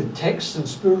other with texts and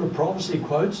spirit of prophecy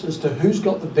quotes as to who's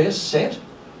got the best set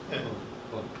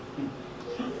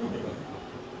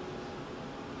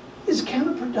is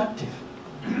counterproductive.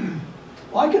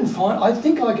 I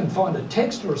think I can find a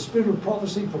text or a spirit of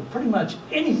prophecy for pretty much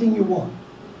anything you want.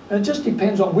 And it just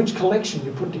depends on which collection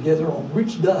you put together on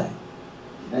which day.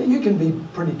 Now, you can be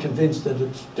pretty convinced that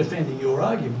it's defending your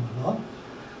argument or not.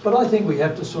 But I think we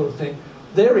have to sort of think,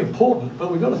 they're important, but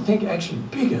we've got to think actually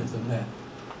bigger than that.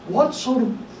 What sort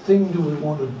of thing do we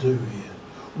want to do here?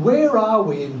 Where are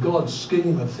we in God's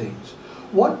scheme of things?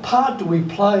 What part do we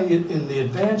play in the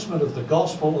advancement of the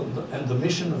gospel and the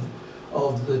mission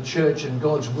of the church and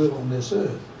God's will on this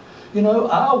earth?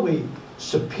 Are we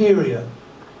superior?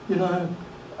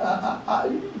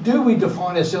 Do we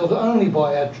define ourselves only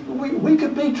by our... We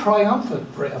could be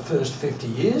triumphant for our first 50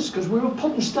 years because we were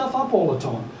putting stuff up all the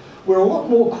time. We're a lot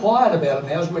more quiet about it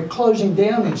now as we're closing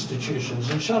down institutions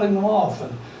and shutting them off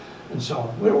and so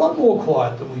on. We're a lot more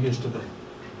quiet than we used to be.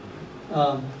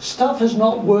 Stuff has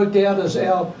not worked out as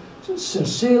our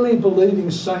sincerely believing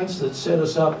saints that set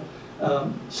us up.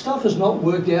 Stuff has not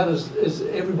worked out as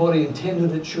everybody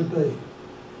intended it should be.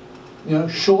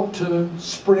 Short-term,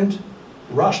 sprint,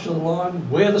 rush to the line,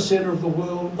 we're the centre of the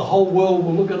world, the whole world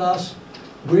will look at us,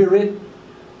 we're it.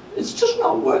 It's just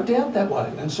not worked out that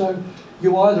way. And so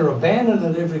you either abandon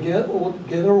it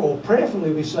altogether or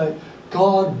prayerfully we say,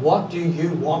 God, what do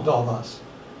you want of us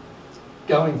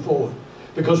going forward?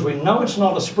 Because we know it's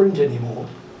not a sprint anymore.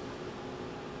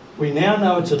 We now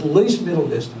know it's at least middle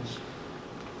distance,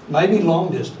 maybe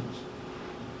long distance.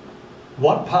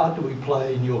 What part do we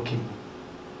play in your kingdom?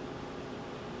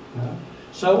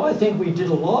 So I think we did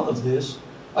a lot of this.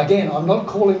 Again, I'm not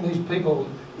calling these people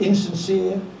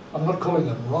insincere. I'm not calling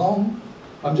them wrong.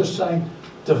 I'm just saying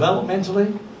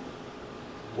developmentally,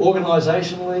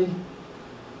 organisationally,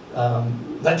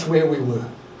 that's where we were.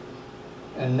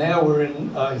 And now we're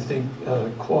in, I think,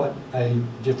 quite a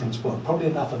different spot. Probably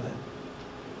enough of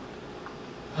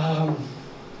that.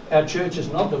 Our church is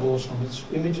not divorced from its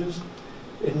images.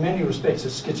 In many respects,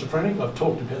 it's schizophrenic. I've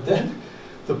talked about that.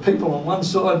 The people on one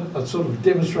side are sort of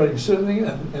demonstrating certain things,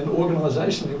 and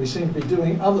organisationally we seem to be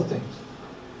doing other things.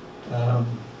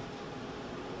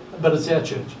 But it's our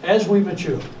church. As we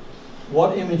mature,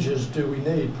 what images do we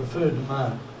need, preferred,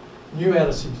 demand? New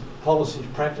attitudes, policies,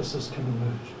 practices can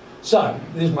emerge. So,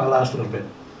 here's my last little bit.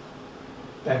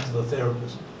 Back to the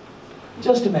therapist.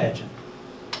 Just imagine,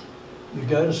 you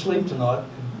go to sleep tonight,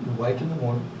 and you wake in the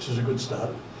morning, which is a good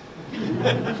start.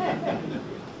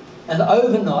 And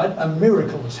overnight, a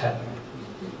miracle is happening.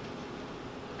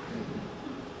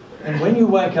 And when you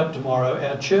wake up tomorrow,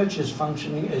 our church is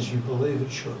functioning as you believe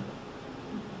it should.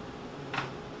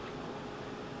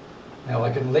 Now,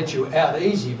 I can let you out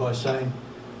easy by saying,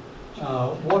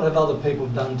 what have other people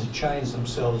done to change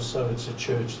themselves so it's a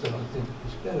church that I think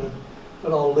is better?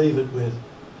 But I'll leave it with,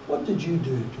 what did you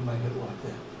do to make it like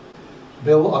that?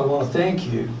 Bill, I want to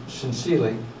thank you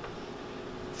sincerely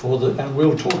for the, and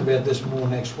we'll talk about this more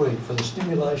next week, for the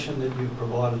stimulation that you've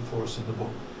provided for us in the book.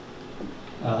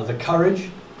 The courage,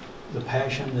 the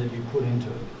passion that you put into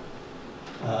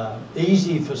it.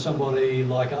 Easy for somebody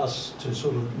like us to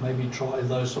sort of maybe try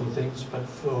those sort of things, but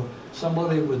for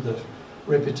somebody with the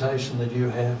reputation that you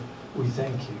have, we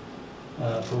thank you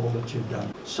for all that you've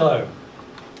done. So,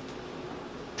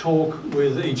 talk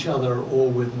with each other or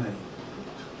with me.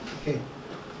 Okay.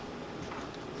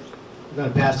 I'm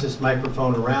going to pass this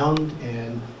microphone around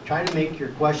and try to make your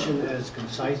question as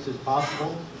concise as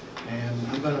possible.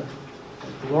 And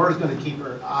Laura's going to keep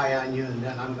her eye on you, and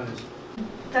then I'm going to...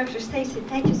 Dr. Stacey,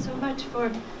 thank you so much for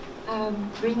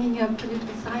bringing up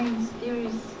political science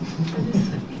theories for this.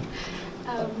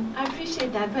 I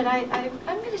appreciate that, but I'm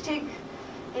going to take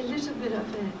a little bit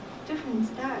of a different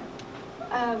start.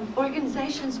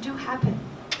 Organizations do happen,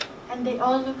 and they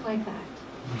all look like that.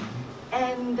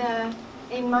 And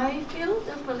in my field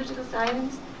of political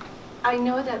science, I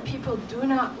know that people do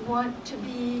not want to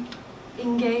be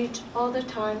engaged all the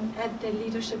time at the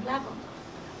leadership level.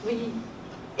 We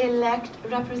elect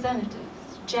representatives.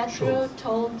 Jethro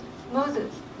told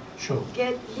Moses,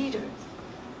 get leaders.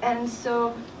 And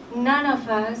so none of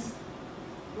us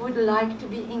would like to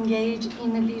be engaged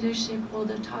in the leadership all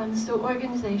the time. So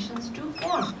organizations do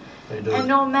form. They do. And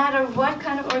no matter what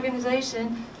kind of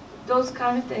organization, those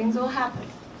kind of things will happen.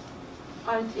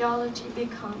 Our theology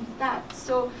becomes that.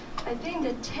 So I think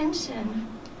the tension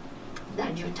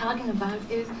that you're talking about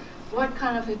is what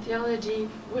kind of a theology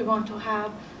we want to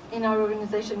have in our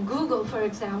organization. Google, for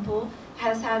example,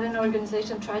 has had an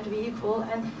organization try to be equal,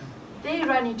 and they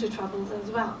run into troubles as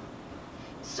well.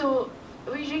 So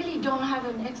we really don't have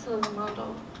an excellent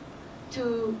model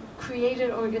to create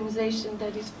an organization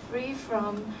that is free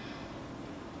from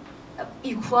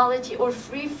equality or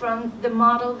free from the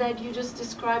model that you just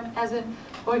described as an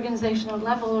organizational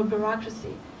level or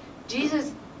bureaucracy.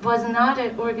 Jesus was not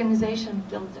an organization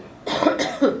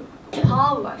builder.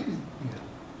 Paul was.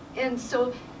 And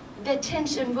so the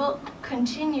tension will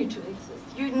continue to exist.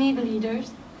 You need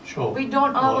leaders. Sure. We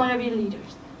don't all want to be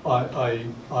leaders.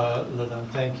 Linda,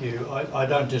 thank you. I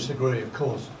don't disagree, of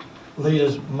course.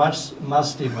 Leaders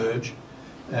must emerge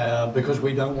because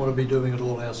we don't want to be doing it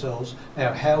all ourselves.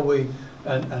 Now, how we,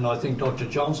 and I think Dr.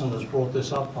 Johnsson has brought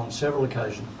this up on several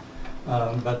occasions,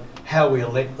 but how we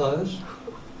elect those,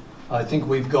 I think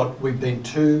we've been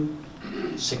too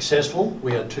successful,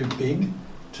 we are too big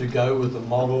to go with the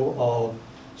model of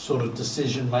sort of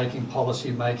decision-making,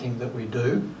 policy-making that we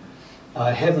do.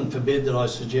 Heaven forbid that I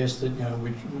suggest that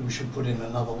we should put in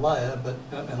another layer, but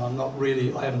and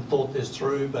I haven't thought this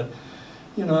through, but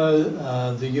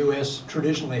the US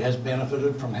traditionally has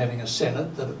benefited from having a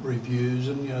Senate that it reviews,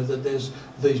 and that there's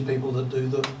these people that do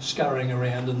the scurrying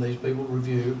around and these people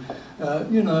review.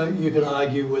 You could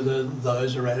argue whether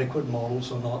those are adequate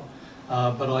models or not,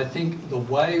 but I think the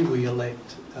way we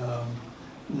elect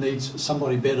needs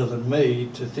somebody better than me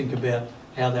to think about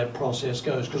how that process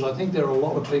goes, because I think there are a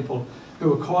lot of people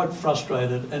who are quite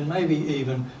frustrated and maybe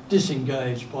even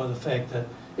disengaged by the fact that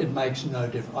it makes no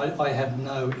difference. I have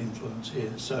no influence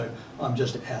here, so I'm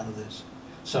just out of this.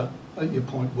 So your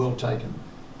point well taken.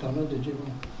 Donna, did you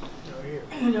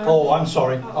want to? Oh, I'm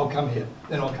sorry. I'll come here,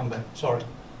 then I'll come back. Sorry.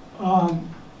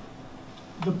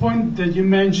 The point that you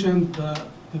mentioned, that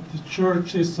the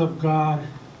church is of God,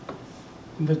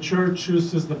 and the church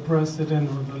chooses the president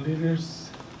or the leaders,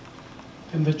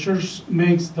 and the church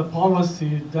makes the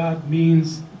policy, that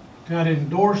means God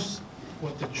endorses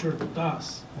what the church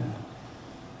does. Yeah.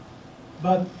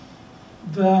 But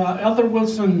the Elder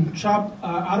Wilson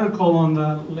article on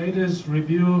the latest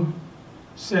review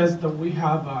says that we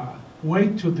have a way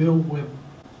to deal with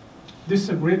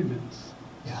disagreements.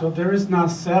 Yeah. So there is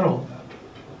not settled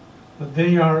that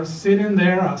they are sitting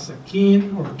there as a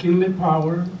king or kingly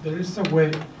power. There is a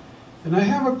way. And I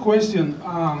have a question.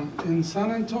 In San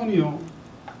Antonio,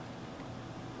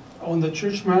 on the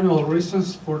church manual,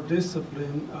 Reasons for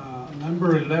Discipline,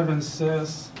 number 11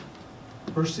 says,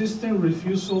 persistent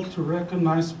refusal to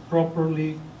recognize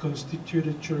properly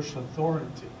constituted church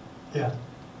authority. Yeah.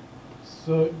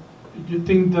 So you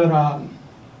think that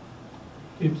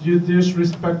if you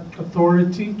disrespect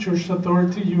authority, church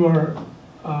authority, you are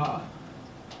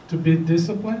to be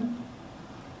disciplined?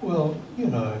 Well,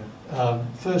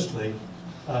 firstly,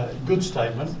 good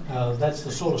statement. That's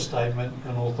the sort of statement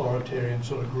an authoritarian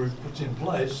sort of group puts in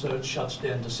place, so it shuts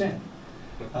down dissent.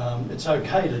 It's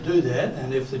okay to do that,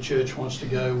 and if the church wants to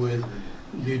go with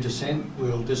you dissent,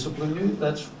 we'll discipline you,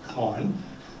 that's fine.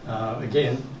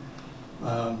 Again,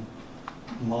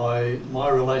 My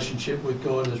relationship with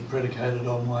God is predicated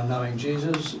on my knowing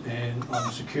Jesus, and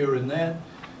I'm secure in that.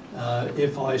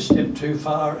 If I step too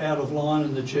far out of line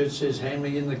and the church says, hand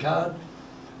me in the card,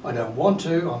 I don't want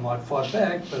to, I might fight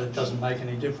back, but it doesn't make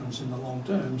any difference in the long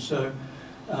term. So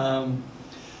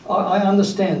I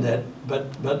understand that,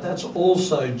 but that's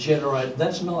also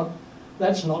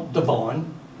that's not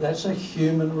divine, that's a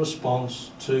human response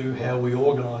to how we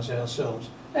organise ourselves.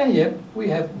 And yet, we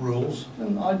have rules,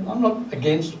 and I'm not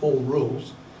against all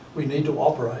rules. We need to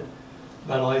operate.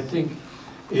 But I think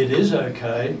it is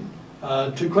okay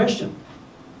to question,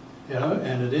 you know,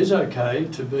 and it is okay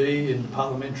to be, in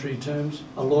parliamentary terms,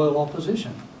 a loyal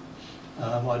opposition.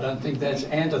 I don't think that's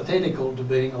antithetical to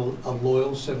being a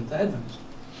loyal Seventh-day Adventist.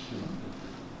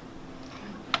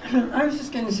 I was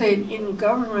just going to say, in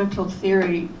governmental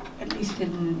theory, at least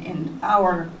in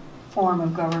our form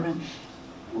of government,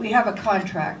 we have a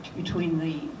contract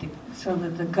between so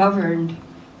that the governed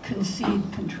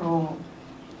concede control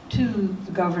to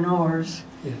the governors,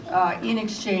 yes, in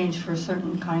exchange for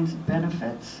certain kinds of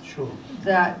benefits, sure,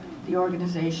 that the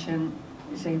organization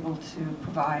is able to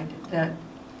provide that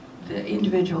the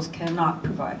individuals cannot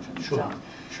provide for themselves.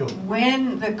 Sure. Sure.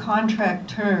 When the contract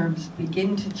terms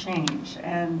begin to change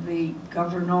and the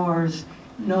governors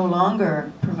no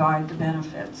longer provide the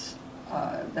benefits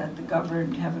that the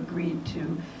governed have agreed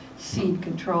to cede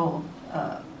control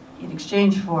in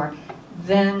exchange for,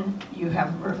 then you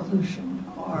have a revolution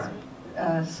or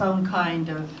some kind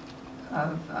of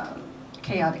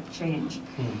chaotic change.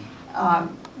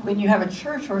 When you have a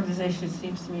church organization, it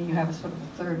seems to me you have a sort of a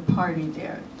third party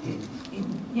there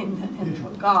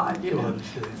in God, you know,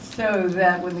 so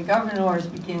that when the governors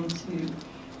begin to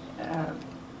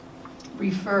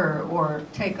refer or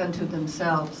take unto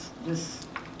themselves this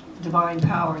divine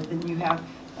power, then you have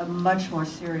a much more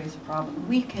serious problem.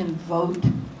 We can vote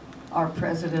our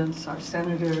presidents, our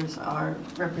senators, our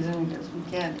representatives, we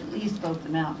can at least vote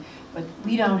them out, but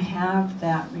we don't have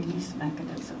that release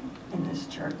mechanism in this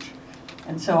church.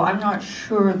 And so I'm not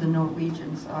sure the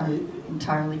Norwegians are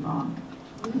entirely wrong.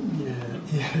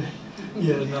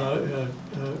 No,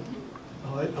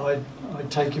 I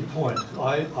take your point.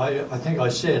 I think I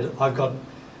said I've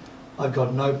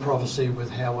got no prophecy with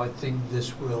how I think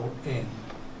this will end,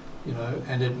 you know,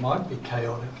 and it might be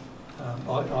chaotic.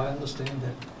 I understand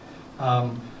that.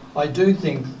 I do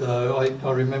think, though,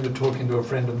 I remember talking to a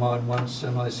friend of mine once,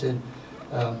 and I said,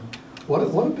 what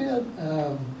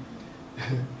about,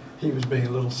 he was being a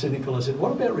little cynical. I said,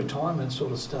 what about retirement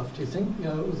sort of stuff? Do you think, you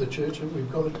know, with the church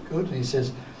we've got it good? And he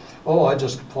says, oh, I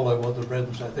just follow what the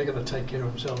brethren say. They're going to take care of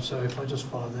themselves, so if I just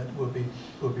follow that, we'll be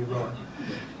right.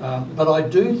 But I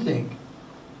do think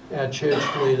our church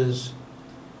leaders,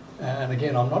 and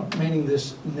again, I'm not meaning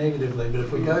this negatively, but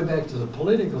if we go back to the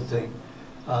political thing,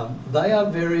 they are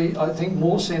very, I think,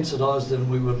 more sensitised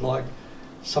than we would like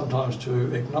sometimes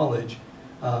to acknowledge.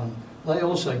 They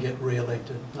also get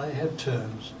re-elected. They have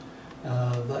terms.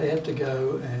 They have to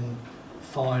go and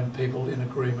find people in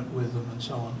agreement with them and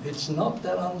so on. It's not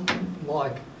that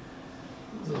unlike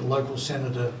the local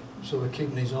senator sort of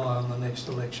keeping his eye on the next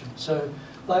election. So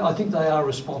I think they are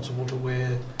responsible to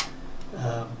where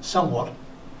somewhat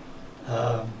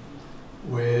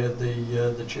where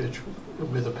the church,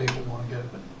 where the people want to go.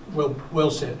 But well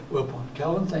said, well pointed.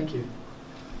 Calvin, thank you.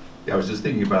 Yeah, I was just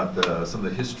thinking about some of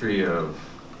the history of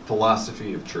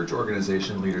philosophy of church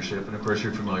organization leadership, and of course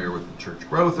you're familiar with the church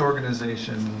growth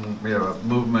organization. We have a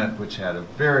movement which had a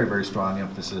very, very strong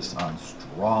emphasis on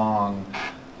strong,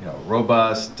 you know,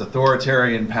 robust,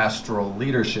 authoritarian pastoral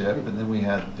leadership, and then we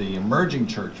had the emerging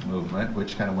church movement,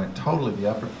 which kind of went totally the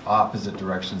opposite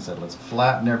direction, said let's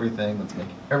flatten everything, let's make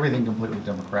everything completely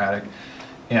democratic.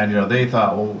 And, you know, they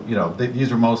thought, well, you know, these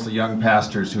were mostly young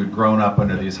pastors who had grown up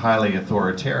under these highly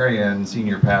authoritarian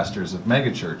senior pastors of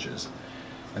megachurches.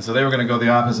 And so they were going to go the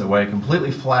opposite way, completely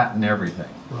flatten everything.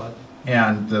 Right.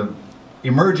 And the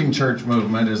emerging church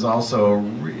movement is also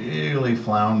really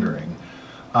floundering.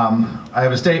 I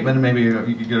have a statement, and maybe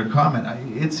you could get a comment.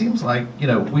 It seems like, you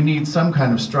know, we need some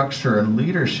kind of structure and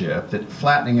leadership, that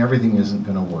flattening everything isn't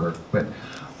going to work. But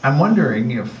I'm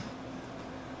wondering if,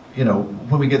 you know,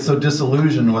 when we get so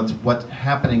disillusioned with what's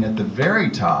happening at the very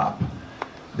top,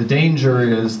 the danger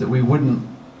is that we wouldn't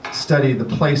study the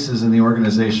places in the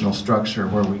organizational structure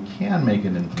where we can make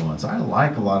an influence. I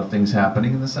like a lot of things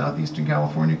happening in the Southeastern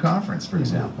California Conference, for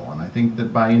example, and I think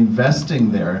that by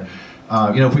investing there,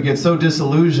 you know, if we get so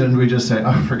disillusioned, we just say,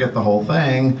 oh, forget the whole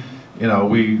thing, you know,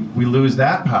 we lose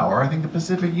that power. I think the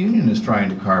Pacific Union is trying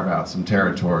to carve out some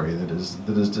territory that is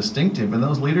distinctive, and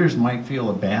those leaders might feel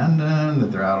abandoned,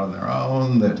 that they're out on their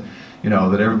own, that,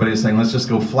 that everybody's saying, let's just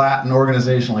go flatten,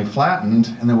 organizationally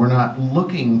flattened, and then we're not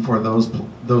looking for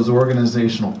those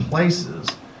organizational places.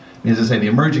 As I say, the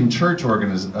emerging church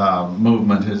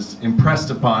movement has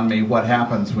impressed upon me what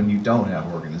happens when you don't have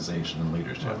organization and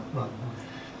leadership. Right.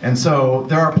 And so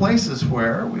there are places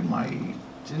where we might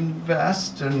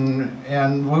invest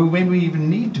and we maybe even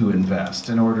need to invest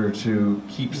in order to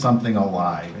keep something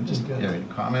alive. And just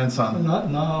comments on...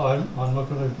 No, I'm not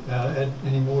going to add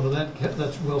any more to that.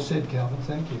 That's well said, Calvin.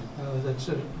 Thank you. That's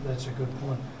a good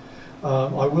point.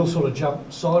 I will sort of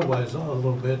jump sideways a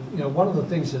little bit. One of the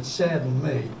things that saddened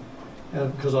me,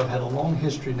 because I've had a long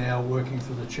history now working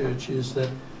for the church, is that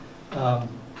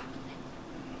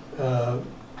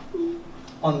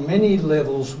on many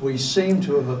levels we seem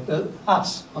to have,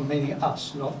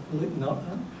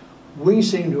 we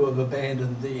seem to have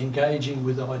abandoned the engaging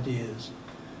with ideas,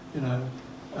 and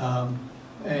I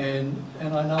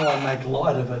know I make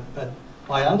light of it, but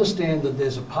I understand that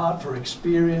there's a part for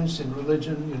experience in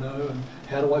religion, and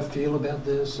how do I feel about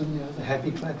this, and the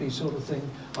happy clappy sort of thing.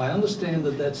 I understand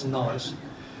that that's nice,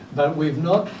 but we've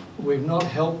not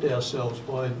helped ourselves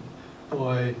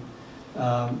by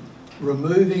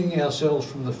removing ourselves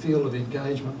from the field of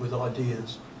engagement with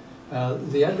ideas.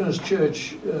 The Adventist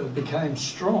Church became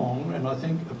strong, and I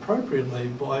think appropriately,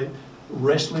 by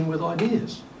wrestling with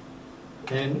ideas.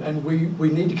 And we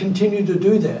need to continue to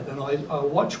do that. And I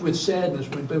watch with sadness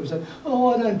when people say,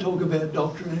 oh, I don't talk about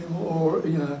doctrine anymore,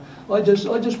 or, I just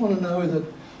want to know that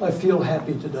I feel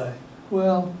happy today.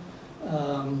 Well,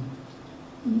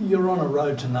 you're on a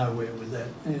road to nowhere with that,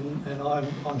 and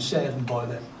I'm saddened by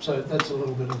that. So that's a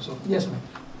little bit of something. Yes, ma'am.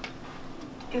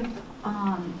 If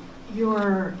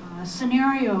your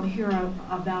scenario here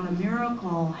about a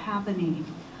miracle happening,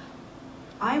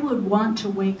 I would want to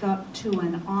wake up to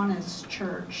an honest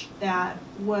church that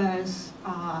was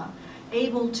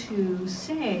able to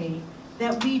say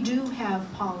that we do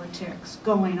have politics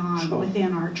going on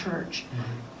within our church.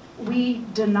 We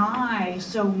deny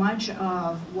so much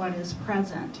of what is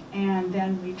present, and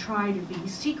then we try to be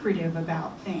secretive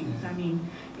about things. I mean,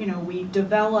 we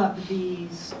develop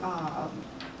these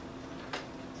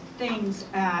things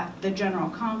at the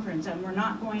general conference, and we're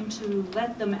not going to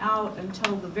let them out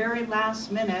until the very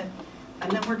last minute,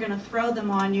 and then we're going to throw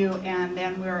them on you, and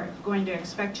then we're going to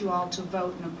expect you all to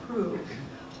vote and approve,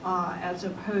 as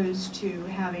opposed to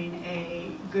having a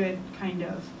good kind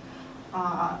of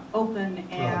open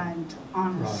and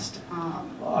honest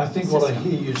I think system. what I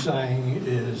hear you saying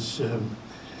is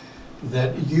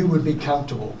that you would be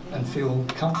comfortable and feel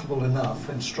comfortable enough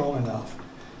and strong enough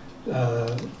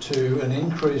to an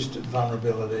increased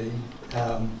vulnerability,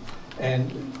 and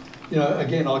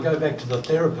again, I'll go back to the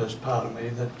therapist part of me,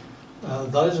 that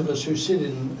those of us who sit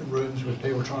in rooms with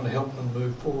people trying to help them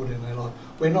move forward in their life,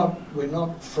 we're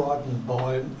not frightened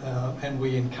by it, and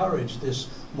we encourage this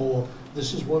more.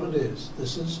 This is what it is.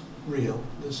 This is real.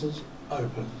 This is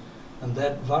open, and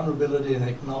that vulnerability and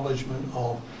acknowledgement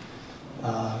of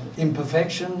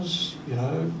imperfections.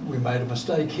 We made a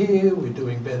mistake here. We're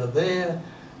doing better there.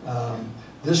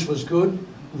 This was good.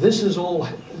 This is all,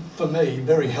 for me,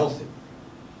 very healthy.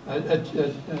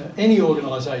 Any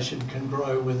organisation can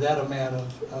grow with that amount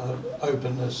of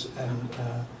openness and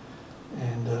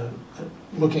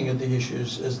looking at the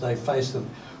issues as they face them.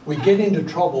 We get into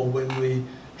trouble when we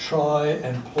try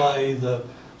and play the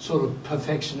sort of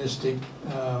perfectionistic,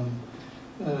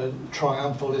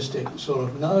 triumphalistic sort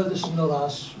of, no, this is not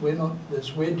us, we're not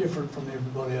this, we're different from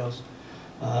everybody else.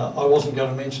 I wasn't going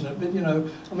to mention it, but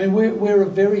we're a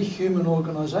very human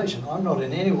organisation. I'm not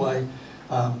in any way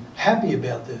happy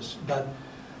about this, but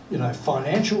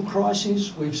financial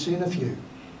crises, we've seen a few,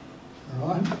 all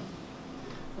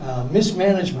right?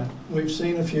 Mismanagement, we've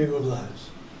seen a few of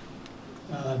those.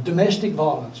 Domestic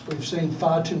violence, we've seen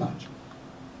far too much.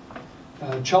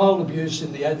 Child abuse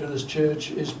in the Adventist Church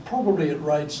is probably at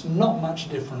rates not much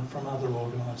different from other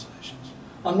organisations.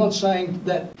 I'm not saying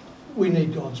that we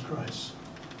need God's grace.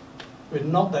 We're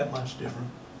not that much different.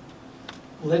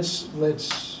 Let's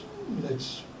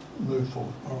move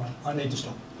forward. All right, I need to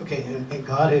stop. Okay, and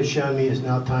God has shown me it's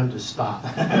now time to stop.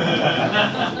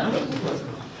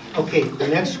 Okay, the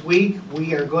next week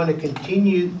we are going to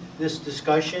continue this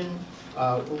discussion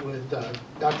with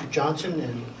Dr. Johnsson,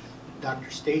 and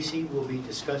Dr. Stacey will be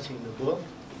discussing the book.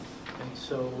 And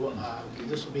so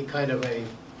this will be kind of a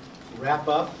wrap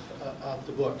up of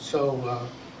the book. So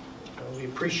we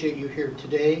appreciate you here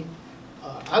today.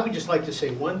 I would just like to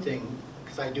say one thing,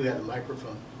 because I do have a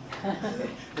microphone.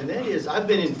 And that is, I've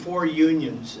been in 4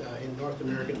 unions in North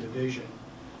American Division,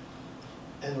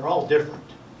 and they're all different.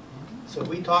 So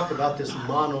we talk about this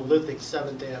monolithic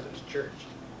Seventh-day Adventist church.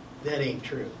 That ain't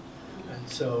true. And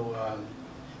so,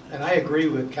 and I agree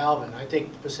with Calvin. I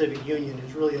think the Pacific Union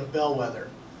is really a bellwether,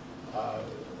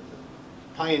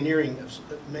 pioneering of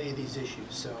many of these issues.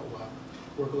 So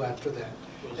we're glad for that.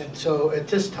 And so at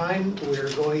this time,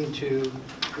 we're going to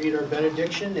read our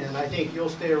benediction, and I think you'll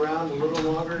stay around a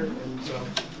little longer, and so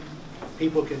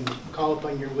people can call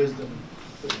upon your wisdom.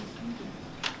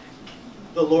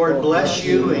 The Lord bless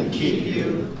you and keep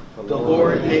you. The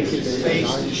Lord make his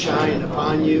face to shine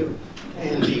upon you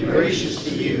and be gracious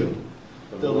to you.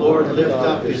 The Lord lift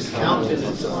up his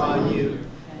countenance upon you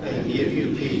and give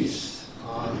you peace.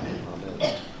 Amen.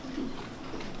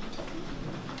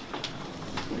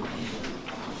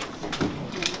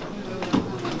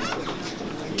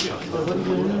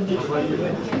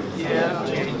 Yeah.